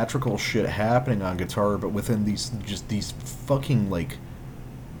theatrical shit happening on guitar, but within these fucking like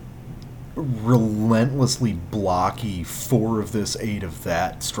relentlessly blocky 4 of this, 8 of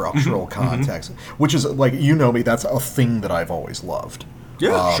that structural context, which is like, me, that's a thing that I've always loved.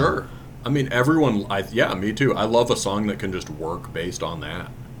 Yeah, sure. I mean, me too. I love a song that can just work based on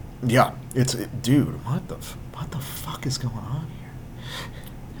that. Yeah, dude, what the fuck is going on here?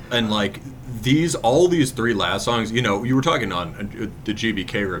 And like all these 3 last songs, you were talking on the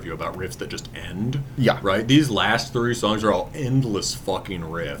GBK review about riffs that just end. Yeah. Right? These last 3 songs are all endless fucking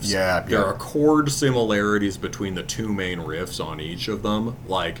riffs. Yeah. There are chord similarities between the 2 main riffs on each of them.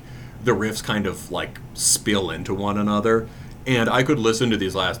 Like, the riffs kind of like spill into one another. And I could listen to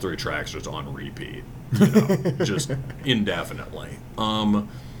these last 3 tracks just on repeat, just indefinitely.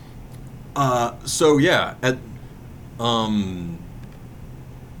 So yeah,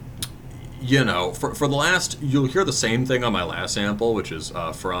 for the last, you'll hear the same thing on my last sample, which is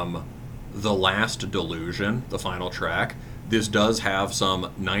from The Last Delusion, the final track. This does have some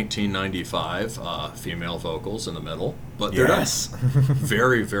 1995 female vocals in the middle, but they're done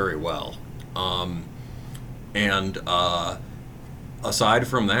very, very well. Aside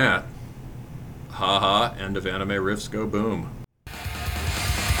from that, haha, end of anime riffs go boom.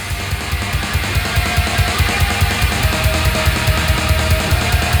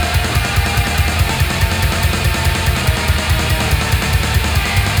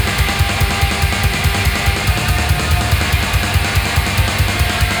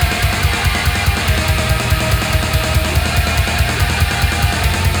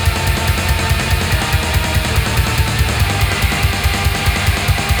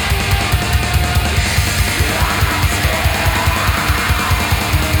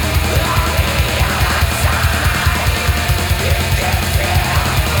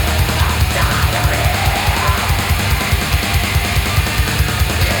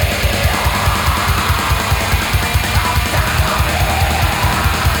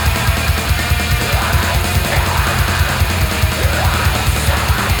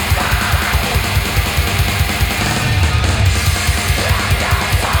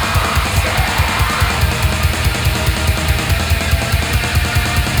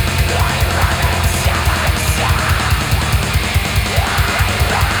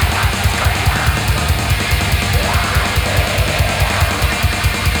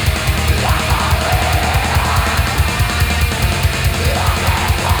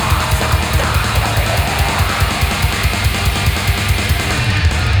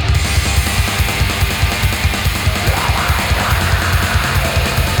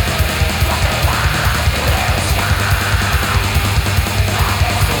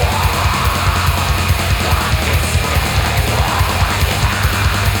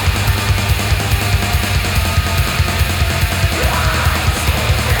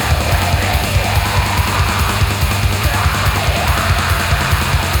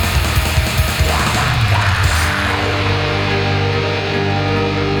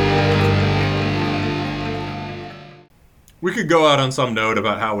 We could go out on some note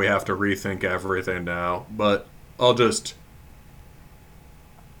about how we have to rethink everything now, but I'll just...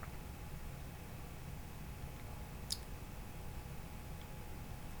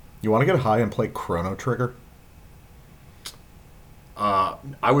 You want to get high and play Chrono Trigger?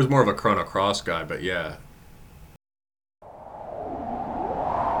 I was more of a Chrono Cross guy, but yeah.